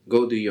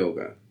 go do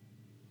yoga,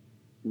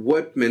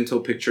 what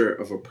mental picture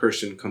of a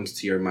person comes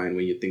to your mind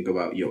when you think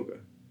about yoga?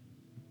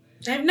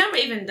 I've never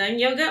even done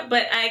yoga,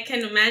 but I can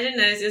imagine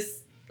that it's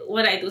just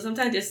what I do.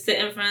 Sometimes just sit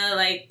in front of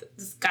like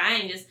the sky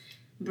and just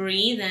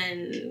breathe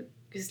and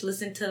just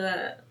listen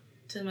to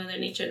Mother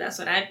Nature. That's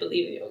what I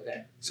believe in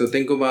yoga. So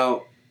think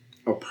about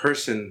a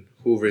person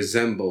who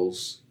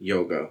resembles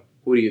yoga.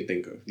 Who do you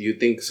think of? Do you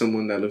think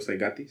someone that looks like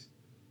Gatis?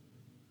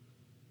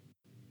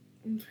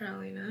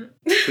 Probably not.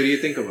 Who do you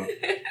think about?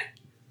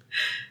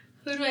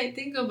 Who do I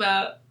think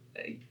about?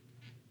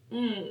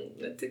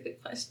 That's a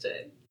good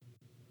question.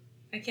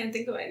 I can't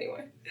think of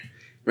anyone.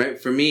 Right?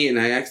 For me, and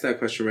I asked that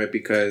question, right,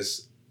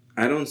 because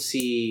I don't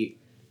see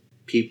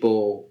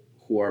people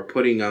who are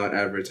putting out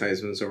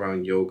advertisements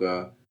around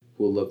yoga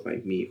who look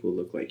like me, who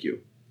look like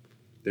you.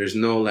 There's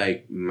no,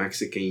 like,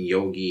 Mexican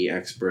yogi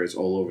experts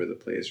all over the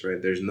place,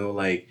 right? There's no,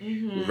 like,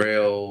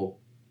 real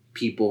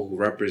people who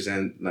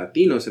represent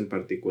Latinos in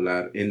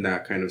particular in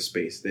that kind of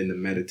space, in the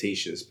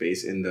meditation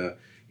space, in the,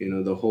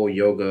 the whole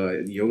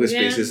yoga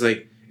space. It's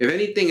like, if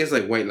anything, it's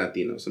like white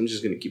Latinos. I'm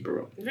just going to keep it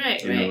real.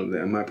 Right,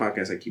 in my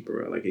podcast, I keep it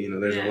real. Like,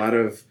 there's a lot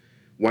of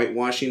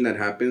whitewashing that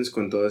happens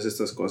con todas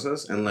estas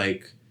cosas. And,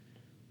 like,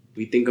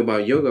 we think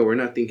about yoga, we're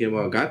not thinking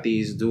about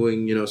Gatis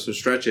doing, some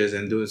stretches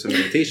and doing some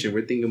meditation.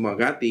 We're thinking about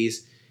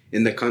Gatis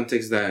in the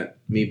context that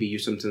maybe you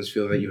sometimes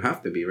feel that you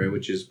have to be, right?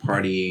 Which is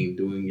partying,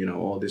 doing,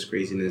 all this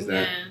craziness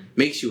that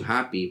makes you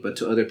happy. But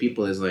to other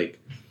people is like,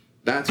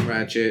 that's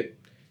ratchet,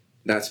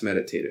 that's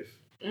meditative,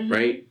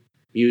 right?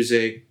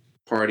 Music,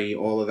 party,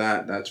 all of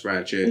that, that's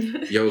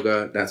ratchet.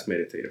 Yoga, that's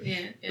meditative.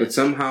 Yeah. But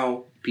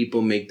somehow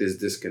people make this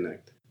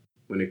disconnect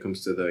when it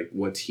comes to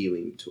what's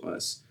healing to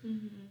us.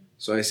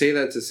 So I say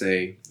that to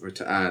say, or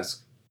to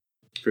ask,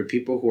 for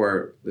people who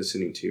are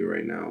listening to you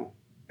right now,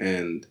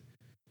 and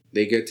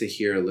they get to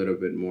hear a little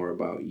bit more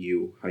about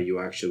you, how you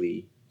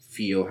actually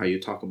feel, how you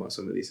talk about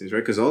some of these things,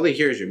 right? Because all they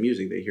hear is your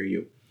music, they hear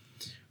you.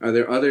 Are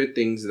there other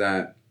things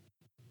that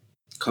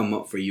come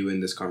up for you in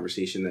this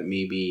conversation that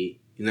maybe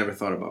you never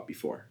thought about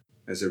before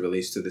as it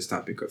relates to this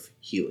topic of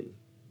healing?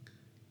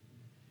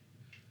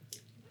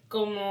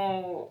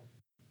 Como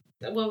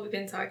what we've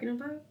been talking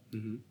about?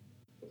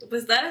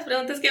 Pues todas las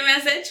preguntas que me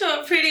has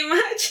hecho, pretty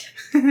much.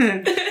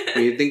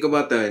 When you think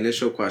about the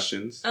initial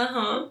questions,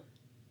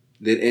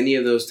 did any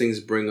of those things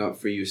bring up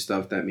for you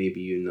stuff that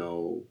maybe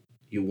you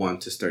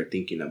want to start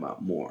thinking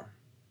about more?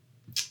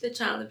 The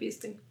child abuse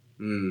thing.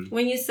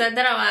 When you said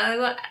that a while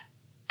ago,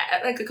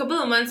 like a couple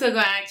of months ago,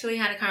 I actually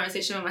had a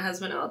conversation with my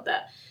husband about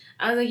that.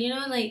 I was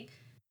like,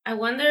 I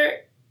wonder,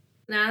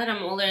 now that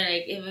I'm older,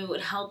 like, if it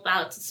would help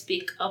out to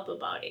speak up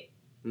about it.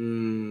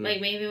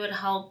 Like, maybe it would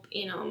help,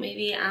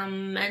 maybe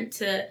I'm meant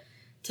to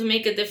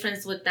make a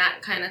difference with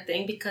that kind of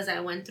thing because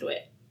I went through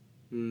it.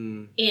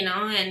 And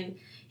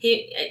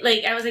he,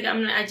 like, I was like,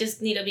 I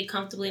just need to be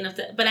comfortable enough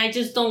but I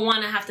just don't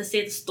want to have to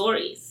say the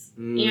stories.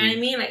 You know what I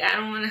mean? Like, I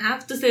don't want to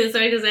have to say the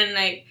story because then,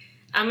 like,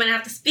 I'm going to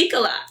have to speak a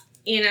lot,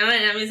 and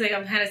I'm just like,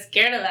 I'm kind of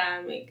scared of that.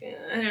 I'm like,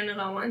 I don't know if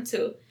I want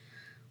to.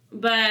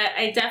 But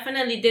I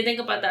definitely did think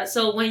about that.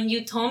 So when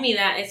you told me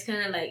that, it's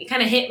kind of like, it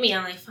kind of hit me.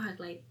 I'm like, fuck,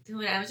 like,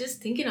 dude, I was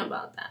just thinking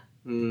about that.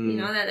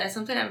 That's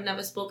something I've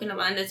never spoken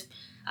about. And there's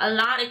a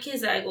lot of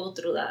kids that go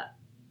through that.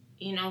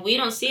 We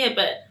don't see it,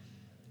 but,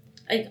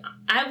 like,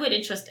 I would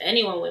entrust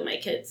anyone with my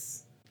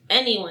kids.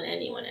 Anyone.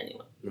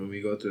 When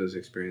we go through those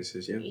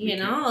experiences,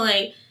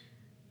 like,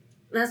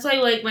 that's why,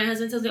 like, my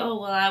husband tells me,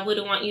 oh, well, I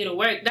wouldn't want you to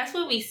work. That's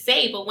what we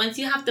say, but once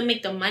you have to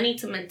make the money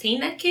to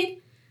maintain that kid,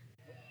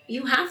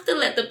 you have to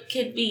let the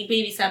kid be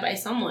babysat by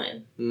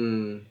someone.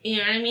 You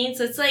know what I mean?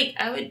 So it's like,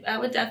 I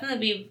would definitely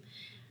be,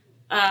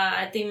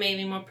 I think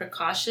maybe more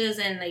precautious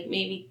and, like,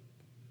 maybe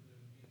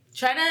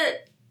try to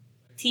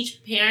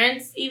teach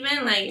parents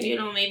even, like,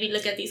 maybe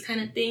look at these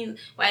kind of things.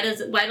 Why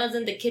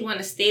doesn't the kid want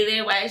to stay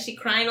there? Why is she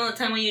crying all the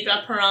time when you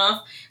drop her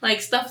off?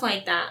 Like, stuff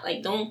like that.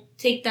 Like, don't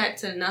take that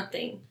to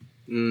nothing.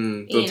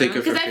 Don't take it for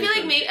because I feel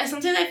like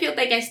sometimes I feel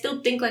like I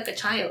still think like a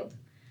child.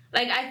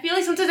 Like, I feel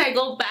like sometimes I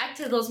go back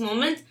to those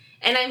moments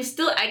and I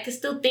could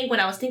still think what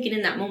I was thinking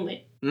in that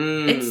moment.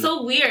 It's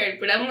so weird,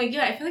 but I'm like,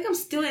 I feel like I'm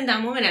still in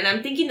that moment and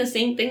I'm thinking the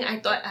same thing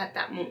I thought at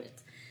that moment.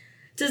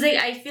 So it's like,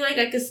 I feel like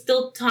I could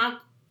still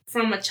talk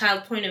from a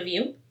child point of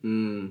view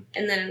and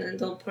then an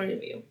adult point of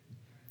view.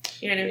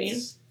 You know what I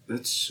mean?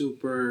 That's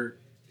super...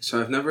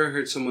 So I've never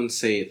heard someone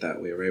say it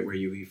that way, right? Where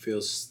you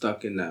feel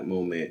stuck in that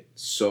moment.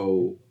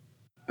 So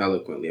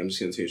eloquently. I'm just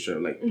gonna say it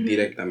straight, like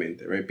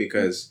directamente, right?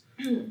 Because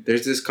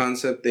there's this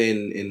concept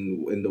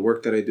in the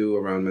work that I do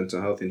around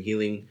mental health and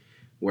healing,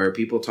 where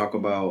people talk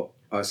about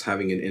us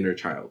having an inner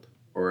child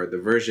or the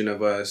version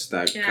of us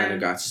that kind of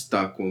got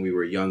stuck when we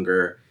were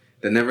younger,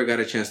 that never got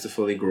a chance to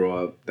fully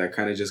grow up, that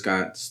kind of just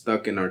got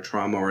stuck in our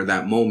trauma or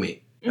that moment,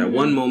 that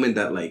one moment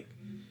that like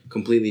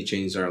completely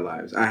changed our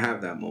lives. I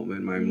have that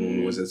moment. My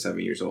moment was at 7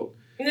 years old.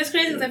 And it's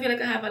crazy because I feel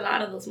like I have a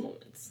lot of those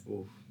moments.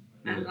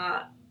 A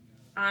lot.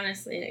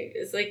 Honestly, like,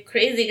 it's like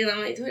crazy because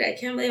I'm like, dude, I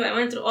can't believe I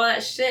went through all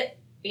that shit,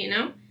 you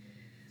know?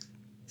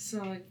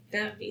 So like,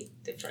 that'd be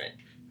different.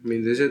 I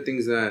mean, these are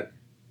things that,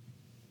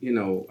 you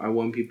know, I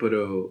want people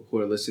to who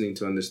are listening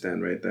to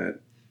understand, right? That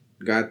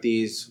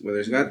whether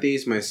it's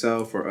Gatis,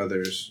 myself, or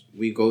others,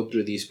 we go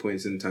through these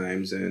points in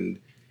times, and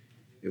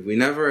if we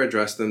never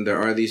address them, there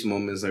are these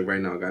moments like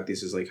right now,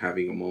 Gatis is like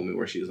having a moment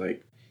where she's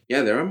like,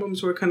 yeah, there are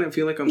moments where I kind of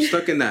feel like I'm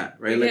stuck in that,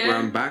 right? Like where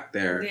I'm back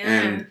there. Yeah.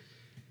 And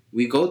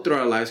we go through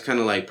our lives kind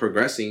of like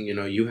progressing. You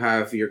know, you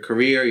have your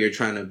career, you're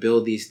trying to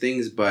build these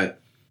things,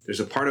 but there's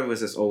a part of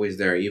us that's always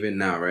there, even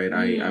now, right?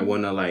 I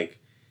want to like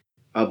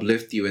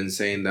uplift you in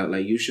saying that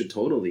like you should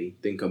totally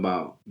think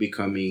about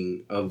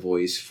becoming a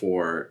voice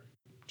for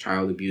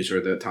child abuse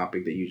or the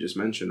topic that you just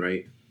mentioned,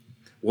 right?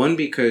 One,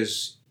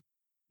 because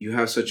you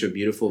have such a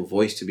beautiful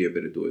voice to be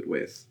able to do it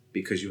with,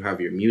 because you have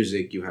your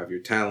music, you have your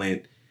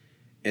talent,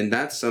 and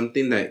that's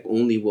something that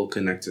only will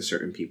connect to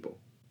certain people.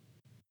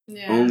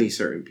 Yeah. Only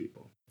certain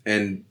people.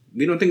 And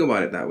we don't think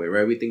about it that way,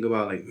 right? We think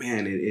about like,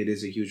 man, it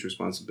is a huge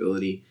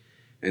responsibility.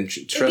 And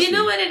trust me. You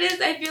know what it is?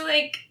 I feel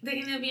like they're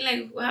going to be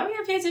like, well, how are we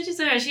going to pay attention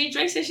to her? She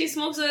drinks and she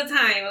smokes all the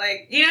time.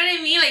 Like, you know what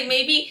I mean? Like,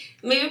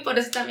 maybe por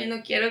eso también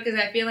no quiero, because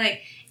I feel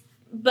like,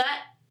 but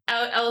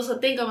I also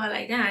think about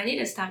like, I need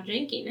to stop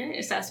drinking. I need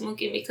to stop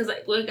smoking because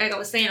like I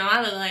was saying a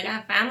while ago, like I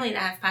have family that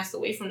have passed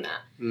away from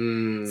that.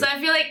 So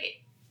I feel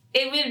like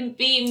it would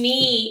be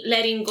me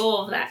letting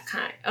go of that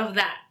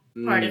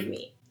part of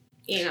me.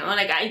 You know,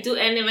 like I do,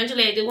 and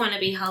eventually I do want to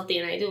be healthy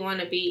and I do want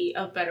to be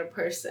a better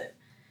person.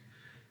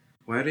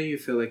 Why do you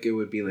feel like it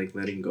would be like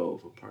letting go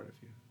of a part of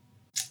you?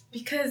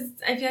 Because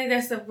I feel like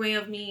that's a way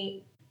of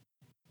me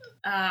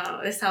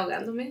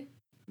desahogándome.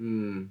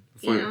 You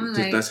know,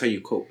 like, that's how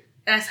you cope.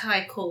 That's how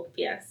I cope,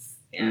 yes.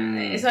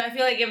 Yeah. So I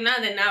feel like if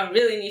not, then now I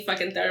really need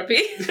fucking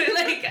therapy.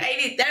 Like, I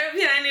need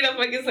therapy, I need a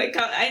fucking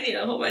psychologist, I need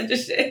a whole bunch of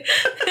shit.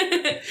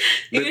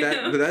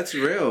 But that's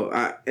real.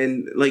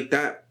 And like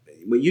that,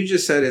 what you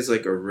just said is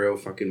like a real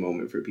fucking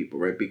moment for people,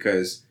 right?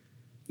 Because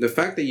the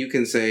fact that you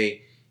can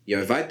say, yo,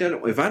 if I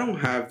don't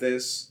have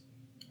this,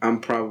 I'm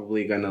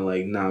probably gonna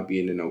like not be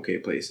in an okay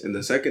place. And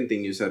the second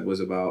thing you said was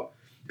about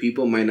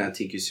people might not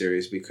take you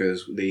serious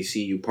because they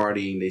see you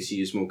partying, they see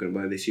you smoking,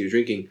 but they see you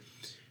drinking.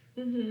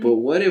 But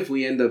what if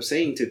we end up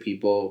saying to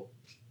people,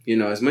 you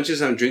know, as much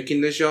as I'm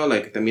drinking this, y'all,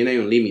 like, también hay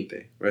un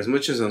límite. Or as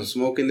much as I'm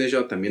smoking this,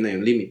 y'all, también hay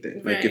un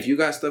límite. Right. Like, if you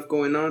got stuff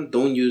going on,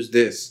 don't use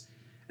this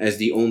as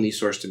the only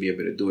source to be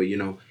able to do it, you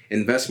know.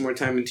 Invest more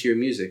time into your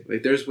music.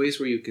 Like, there's ways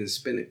where you can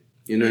spin it,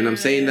 you know. And I'm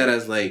saying that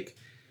as, like,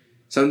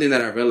 something that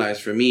I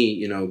realized for me,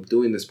 you know,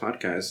 doing this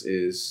podcast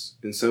is,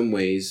 in some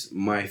ways,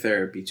 my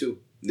therapy, too.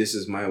 This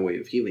is my way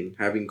of healing.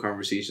 Having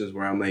conversations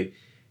where I'm like,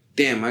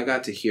 damn, I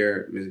got to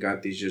hear Ms.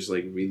 Gatis just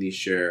like really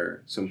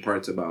share some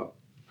parts about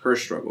her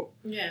struggle.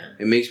 Yeah.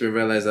 It makes me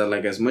realize that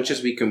like as much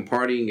as we can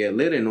party and get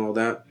lit and all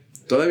that,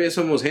 todavía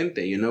somos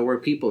gente, you know, we're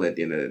people at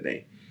the end of the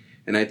day.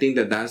 And I think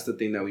that that's the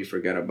thing that we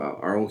forget about,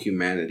 our own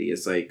humanity.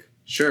 It's like,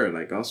 sure,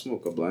 like I'll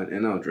smoke a blunt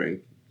and I'll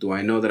drink. Do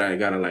I know that I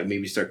gotta like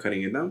maybe start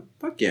cutting it down?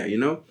 Fuck yeah, you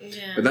know?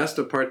 Yeah. But that's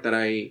the part that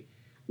I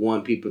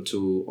want people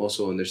to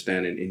also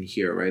understand and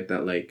hear, right?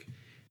 That like,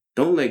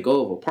 don't let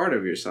go of a part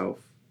of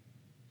yourself.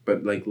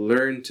 But like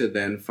learn to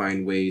then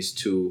find ways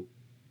to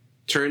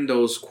turn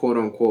those quote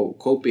unquote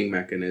coping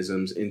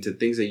mechanisms into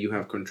things that you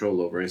have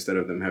control over instead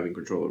of them having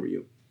control over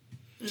you.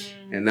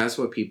 And that's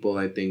what people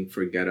I think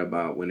forget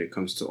about when it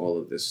comes to all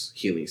of this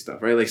healing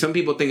stuff, right? Like some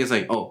people think it's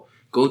like, oh,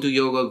 go do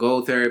yoga,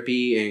 go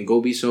therapy, and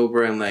go be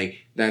sober, and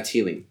like that's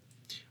healing.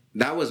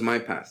 That was my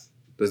path.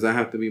 Does that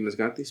have to be Ms.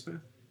 Gatis'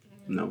 path?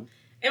 No.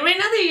 And right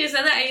now that you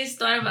said that, I just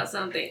thought about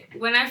something.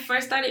 When I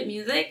first started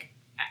music,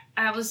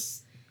 it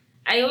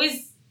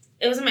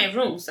was in my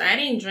room, so I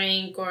didn't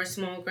drink or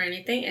smoke or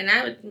anything, and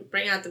I would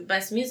bring out the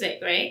best music,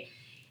 right?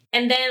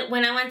 And then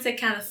when I went to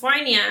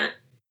California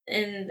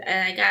and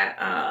I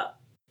got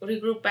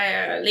regrouped by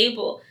a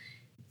label,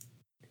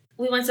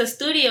 we went to a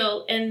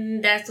studio,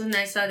 and that's when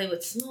I saw they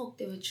would smoke,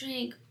 they would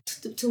drink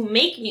to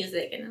make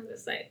music, and I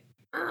was like,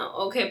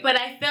 oh, okay. But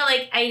I felt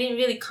like I didn't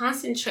really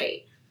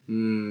concentrate.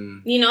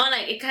 You know,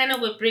 like it kind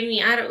of would bring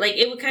me out of, like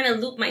it would kind of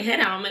loop my head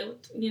out. I'm like,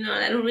 you know,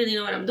 I don't really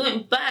know what I'm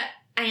doing, but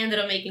I ended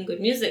up making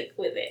good music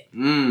with it.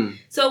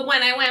 So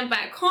when I went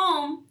back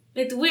home,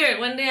 it's weird.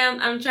 One day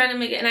I'm trying to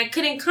make it, and I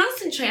couldn't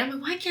concentrate. I'm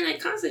like, why can't I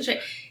concentrate?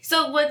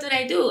 So what did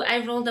I do?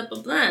 I rolled up a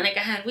blunt. Like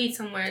I had weed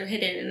somewhere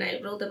hidden, and I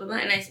rolled up a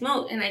blunt, and I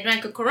smoked, and I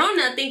drank a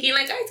Corona thinking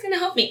like, oh, it's going to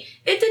help me.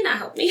 It did not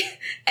help me.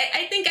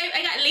 I think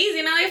I got lazy,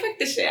 and I'm like, fuck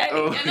this shit. I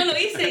no lo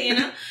hice, you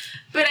know?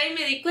 But I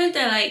me di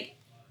cuenta, like,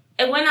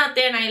 I went out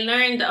there and I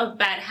learned a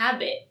bad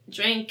habit.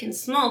 Drink and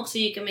smoke so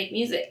you can make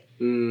music.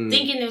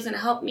 Thinking it was going to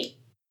help me.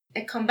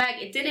 I come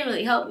back, it didn't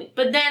really help me.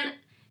 But then,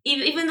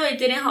 even though it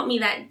didn't help me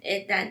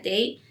that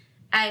day,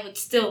 I would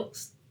still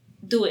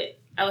do it.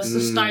 I would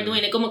still start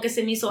doing it. Como que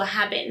se me hizo a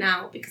habit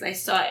now because I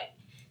saw it.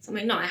 So I'm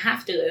like, no, I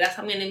have to. That's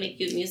how I'm going to make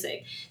good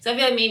music. So I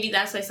feel like maybe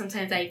that's why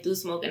sometimes I do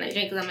smoke and I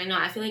drink. Because I'm like, no,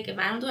 I feel like if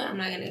I don't do it, I'm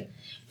not going to.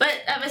 But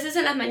a veces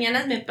en las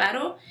mañanas me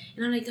paro.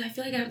 And I'm like, I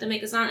feel like I have to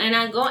make a song. And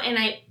I go and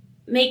I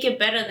make it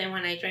better than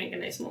when I drink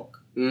and I smoke.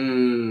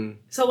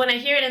 So when I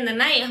hear it in the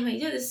night, I'm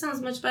like, yeah, this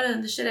sounds much better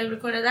than the shit I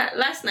recorded that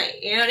last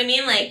night. You know what I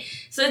mean? Like,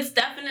 so it's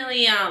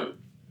definitely,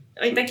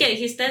 ahorita que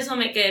dijiste eso,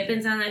 me quedé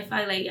pensando, I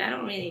felt like I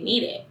don't really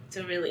need it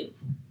to really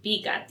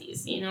be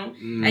Gatis, you know?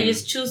 I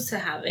just choose to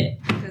have it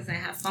because I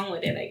have fun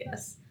with it, I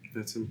guess.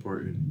 That's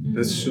important.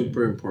 That's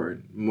super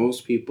important.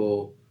 Most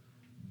people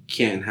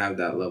can't have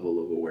that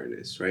level of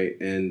awareness, right?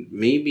 And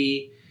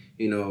maybe,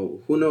 who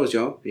knows,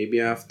 y'all?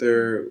 Maybe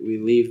after we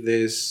leave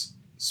this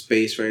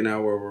space right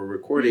now where we're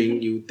recording,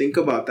 you think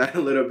about that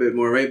a little bit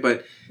more, right?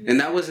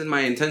 And that wasn't my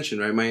intention,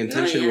 right? My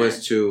intention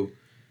was to,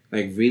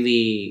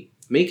 really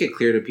make it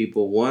clear to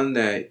people, one,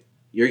 that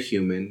you're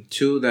human.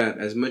 Two, that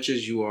as much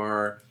as you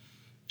are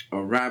a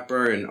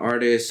rapper, an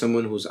artist,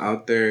 someone who's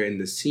out there in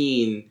the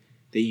scene,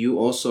 that you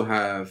also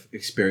have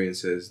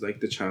experiences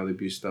like the child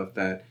abuse stuff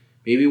that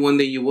maybe one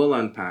day you will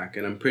unpack.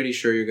 And I'm pretty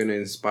sure you're going to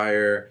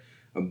inspire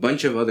a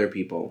bunch of other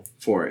people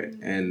for it.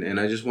 And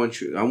I just want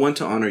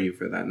to honor you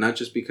for that. Not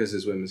just because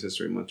it's Women's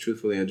History Month.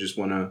 Truthfully, I just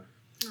want to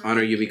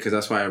honor you because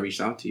that's why I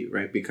reached out to you,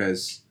 right?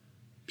 Because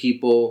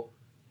people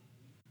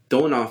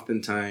don't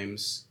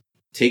oftentimes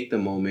take the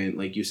moment,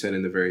 like you said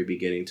in the very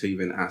beginning, to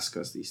even ask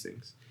us these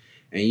things.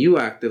 And you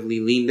actively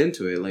leaned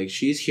into it. Like,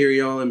 she's here,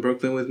 y'all, in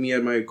Brooklyn with me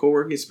at my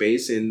co-working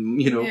space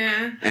and,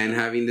 and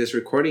having this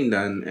recording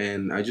done.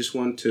 And I just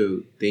want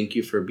to thank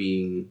you for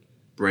being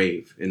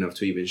brave enough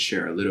to even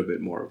share a little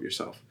bit more of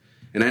yourself.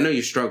 And I know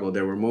you struggled.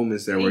 There were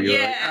moments there where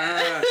you're like,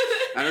 I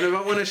don't know if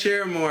I want to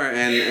share more.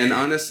 And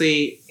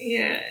honestly...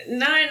 Yeah.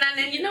 No,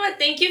 and you know what?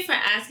 Thank you for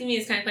asking me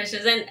these kind of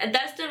questions. And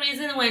that's the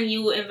reason when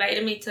you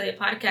invited me to the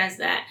podcast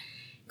that...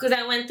 Because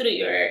I went through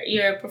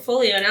your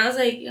portfolio and I was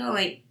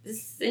like,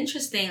 this is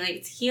interesting. Like,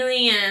 it's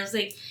healing. And I was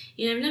like,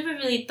 I've never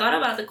really thought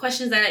about the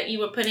questions that you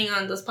were putting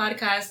on those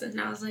podcasts.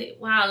 And I was like,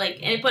 wow.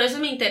 And por eso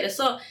me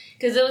interesó.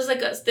 Because it was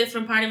like a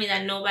different part of me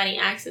that nobody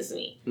asks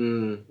me.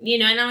 And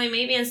I'm like,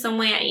 maybe in some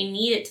way I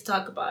needed to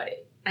talk about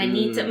it. I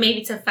need to,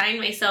 maybe to find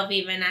myself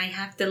even, I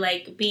have to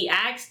be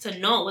asked to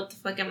know what the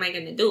fuck am I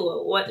going to do?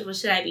 Or what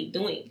should I be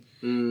doing?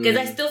 Because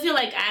I still feel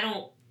like I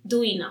don't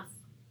do enough,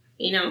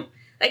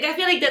 I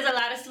feel like there's a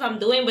lot of stuff I'm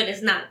doing, but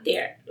it's not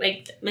there.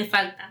 Like, me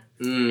falta.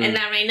 And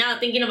that right now,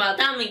 thinking about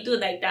that, I'm like, dude,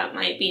 that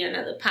might be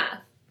another path.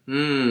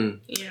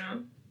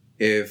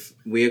 If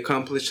we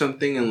accomplish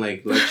something and,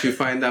 let you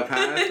find that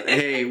path,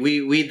 hey,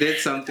 we did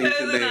something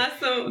today.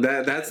 Awesome.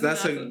 That's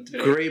awesome a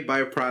great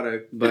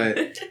byproduct.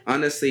 But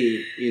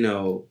honestly,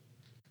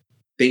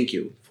 thank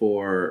you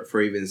for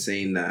even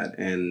saying that.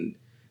 And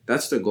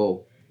that's the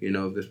goal,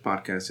 of this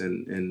podcast.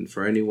 And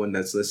for anyone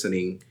that's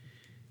listening,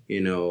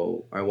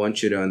 I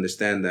want you to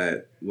understand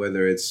that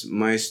whether it's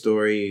my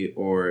story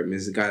or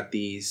Ms.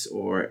 Gati's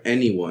or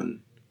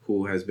anyone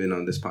who has been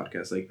on this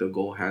podcast, the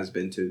goal has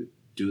been to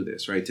do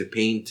this, right? To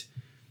paint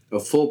a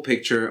full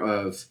picture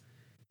of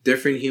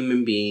different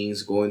human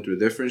beings going through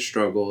different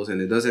struggles. And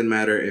it doesn't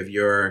matter if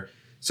you're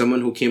someone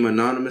who came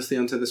anonymously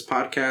onto this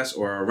podcast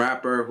or a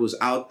rapper who's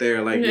out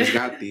there like Ms.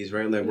 Gati's,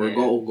 right? We're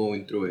all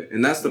going through it.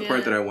 And that's the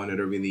part that I wanted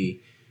to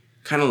really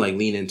kind of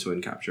lean into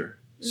and capture.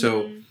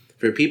 So...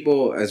 For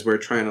people, as we're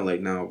trying to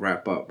now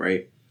wrap up,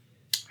 right?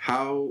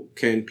 How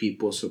can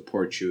people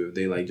support you if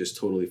they just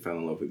totally fell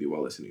in love with you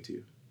while listening to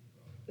you?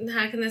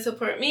 How can they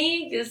support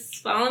me? Just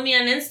follow me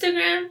on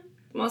Instagram.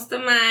 Most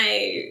of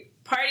my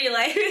party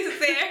life is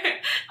there.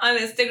 On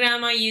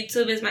Instagram or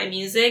YouTube is my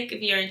music.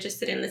 If you're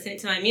interested in listening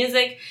to my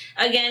music,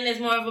 again,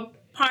 it's more of a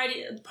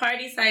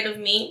party side of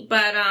me,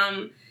 but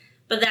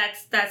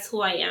that's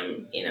who I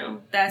am.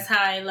 That's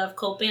how I love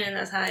coping, and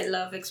that's how I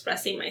love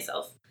expressing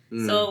myself.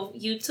 So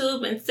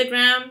YouTube,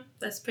 Instagram,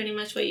 that's pretty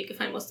much where you can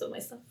find most of my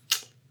stuff.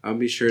 I'll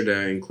be sure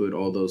to include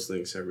all those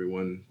links,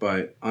 everyone.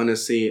 But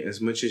honestly, as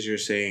much as you're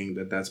saying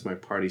that that's my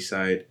party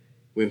side,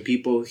 when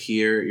people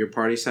hear your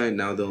party side,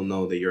 now they'll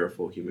know that you're a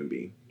full human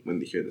being when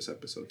they hear this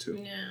episode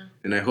too. Yeah.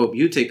 And I hope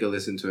you take a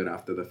listen to it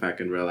after the fact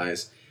and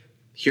realize,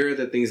 here are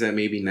the things that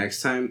maybe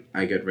next time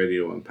I get ready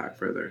to unpack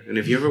further. And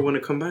if you ever want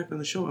to come back on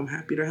the show, I'm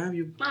happy to have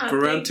you for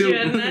round 2.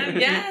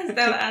 Yes,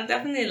 I'll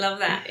definitely love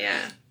that. Yeah.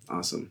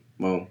 Awesome.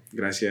 Well,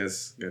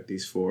 gracias,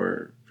 Gatis,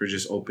 for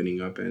just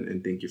opening up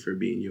and thank you for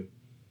being you.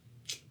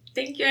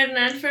 Thank you,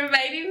 Hernan, for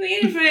inviting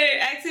me, for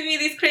asking me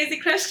these crazy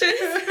questions.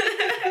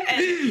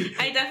 And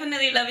I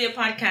definitely love your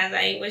podcast.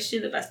 I wish you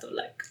the best of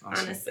luck,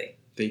 honestly.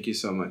 Thank you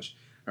so much.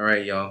 All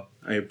right, y'all.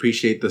 I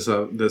appreciate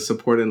the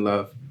support and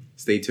love.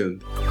 Stay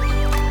tuned.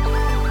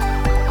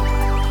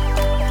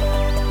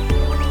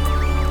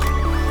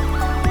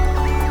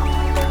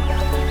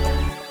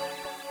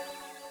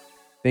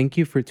 Thank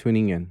you for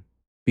tuning in.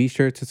 Be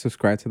sure to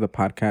subscribe to the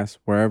podcast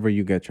wherever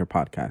you get your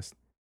podcast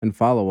and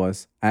follow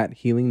us at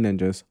Healing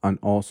Ninjas on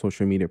all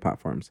social media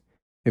platforms.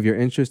 If you're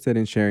interested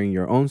in sharing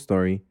your own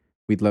story,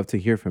 we'd love to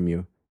hear from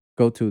you.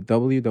 Go to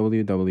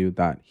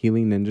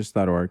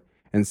www.healingninjas.org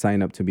and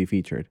sign up to be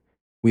featured.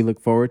 We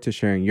look forward to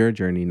sharing your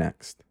journey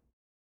next.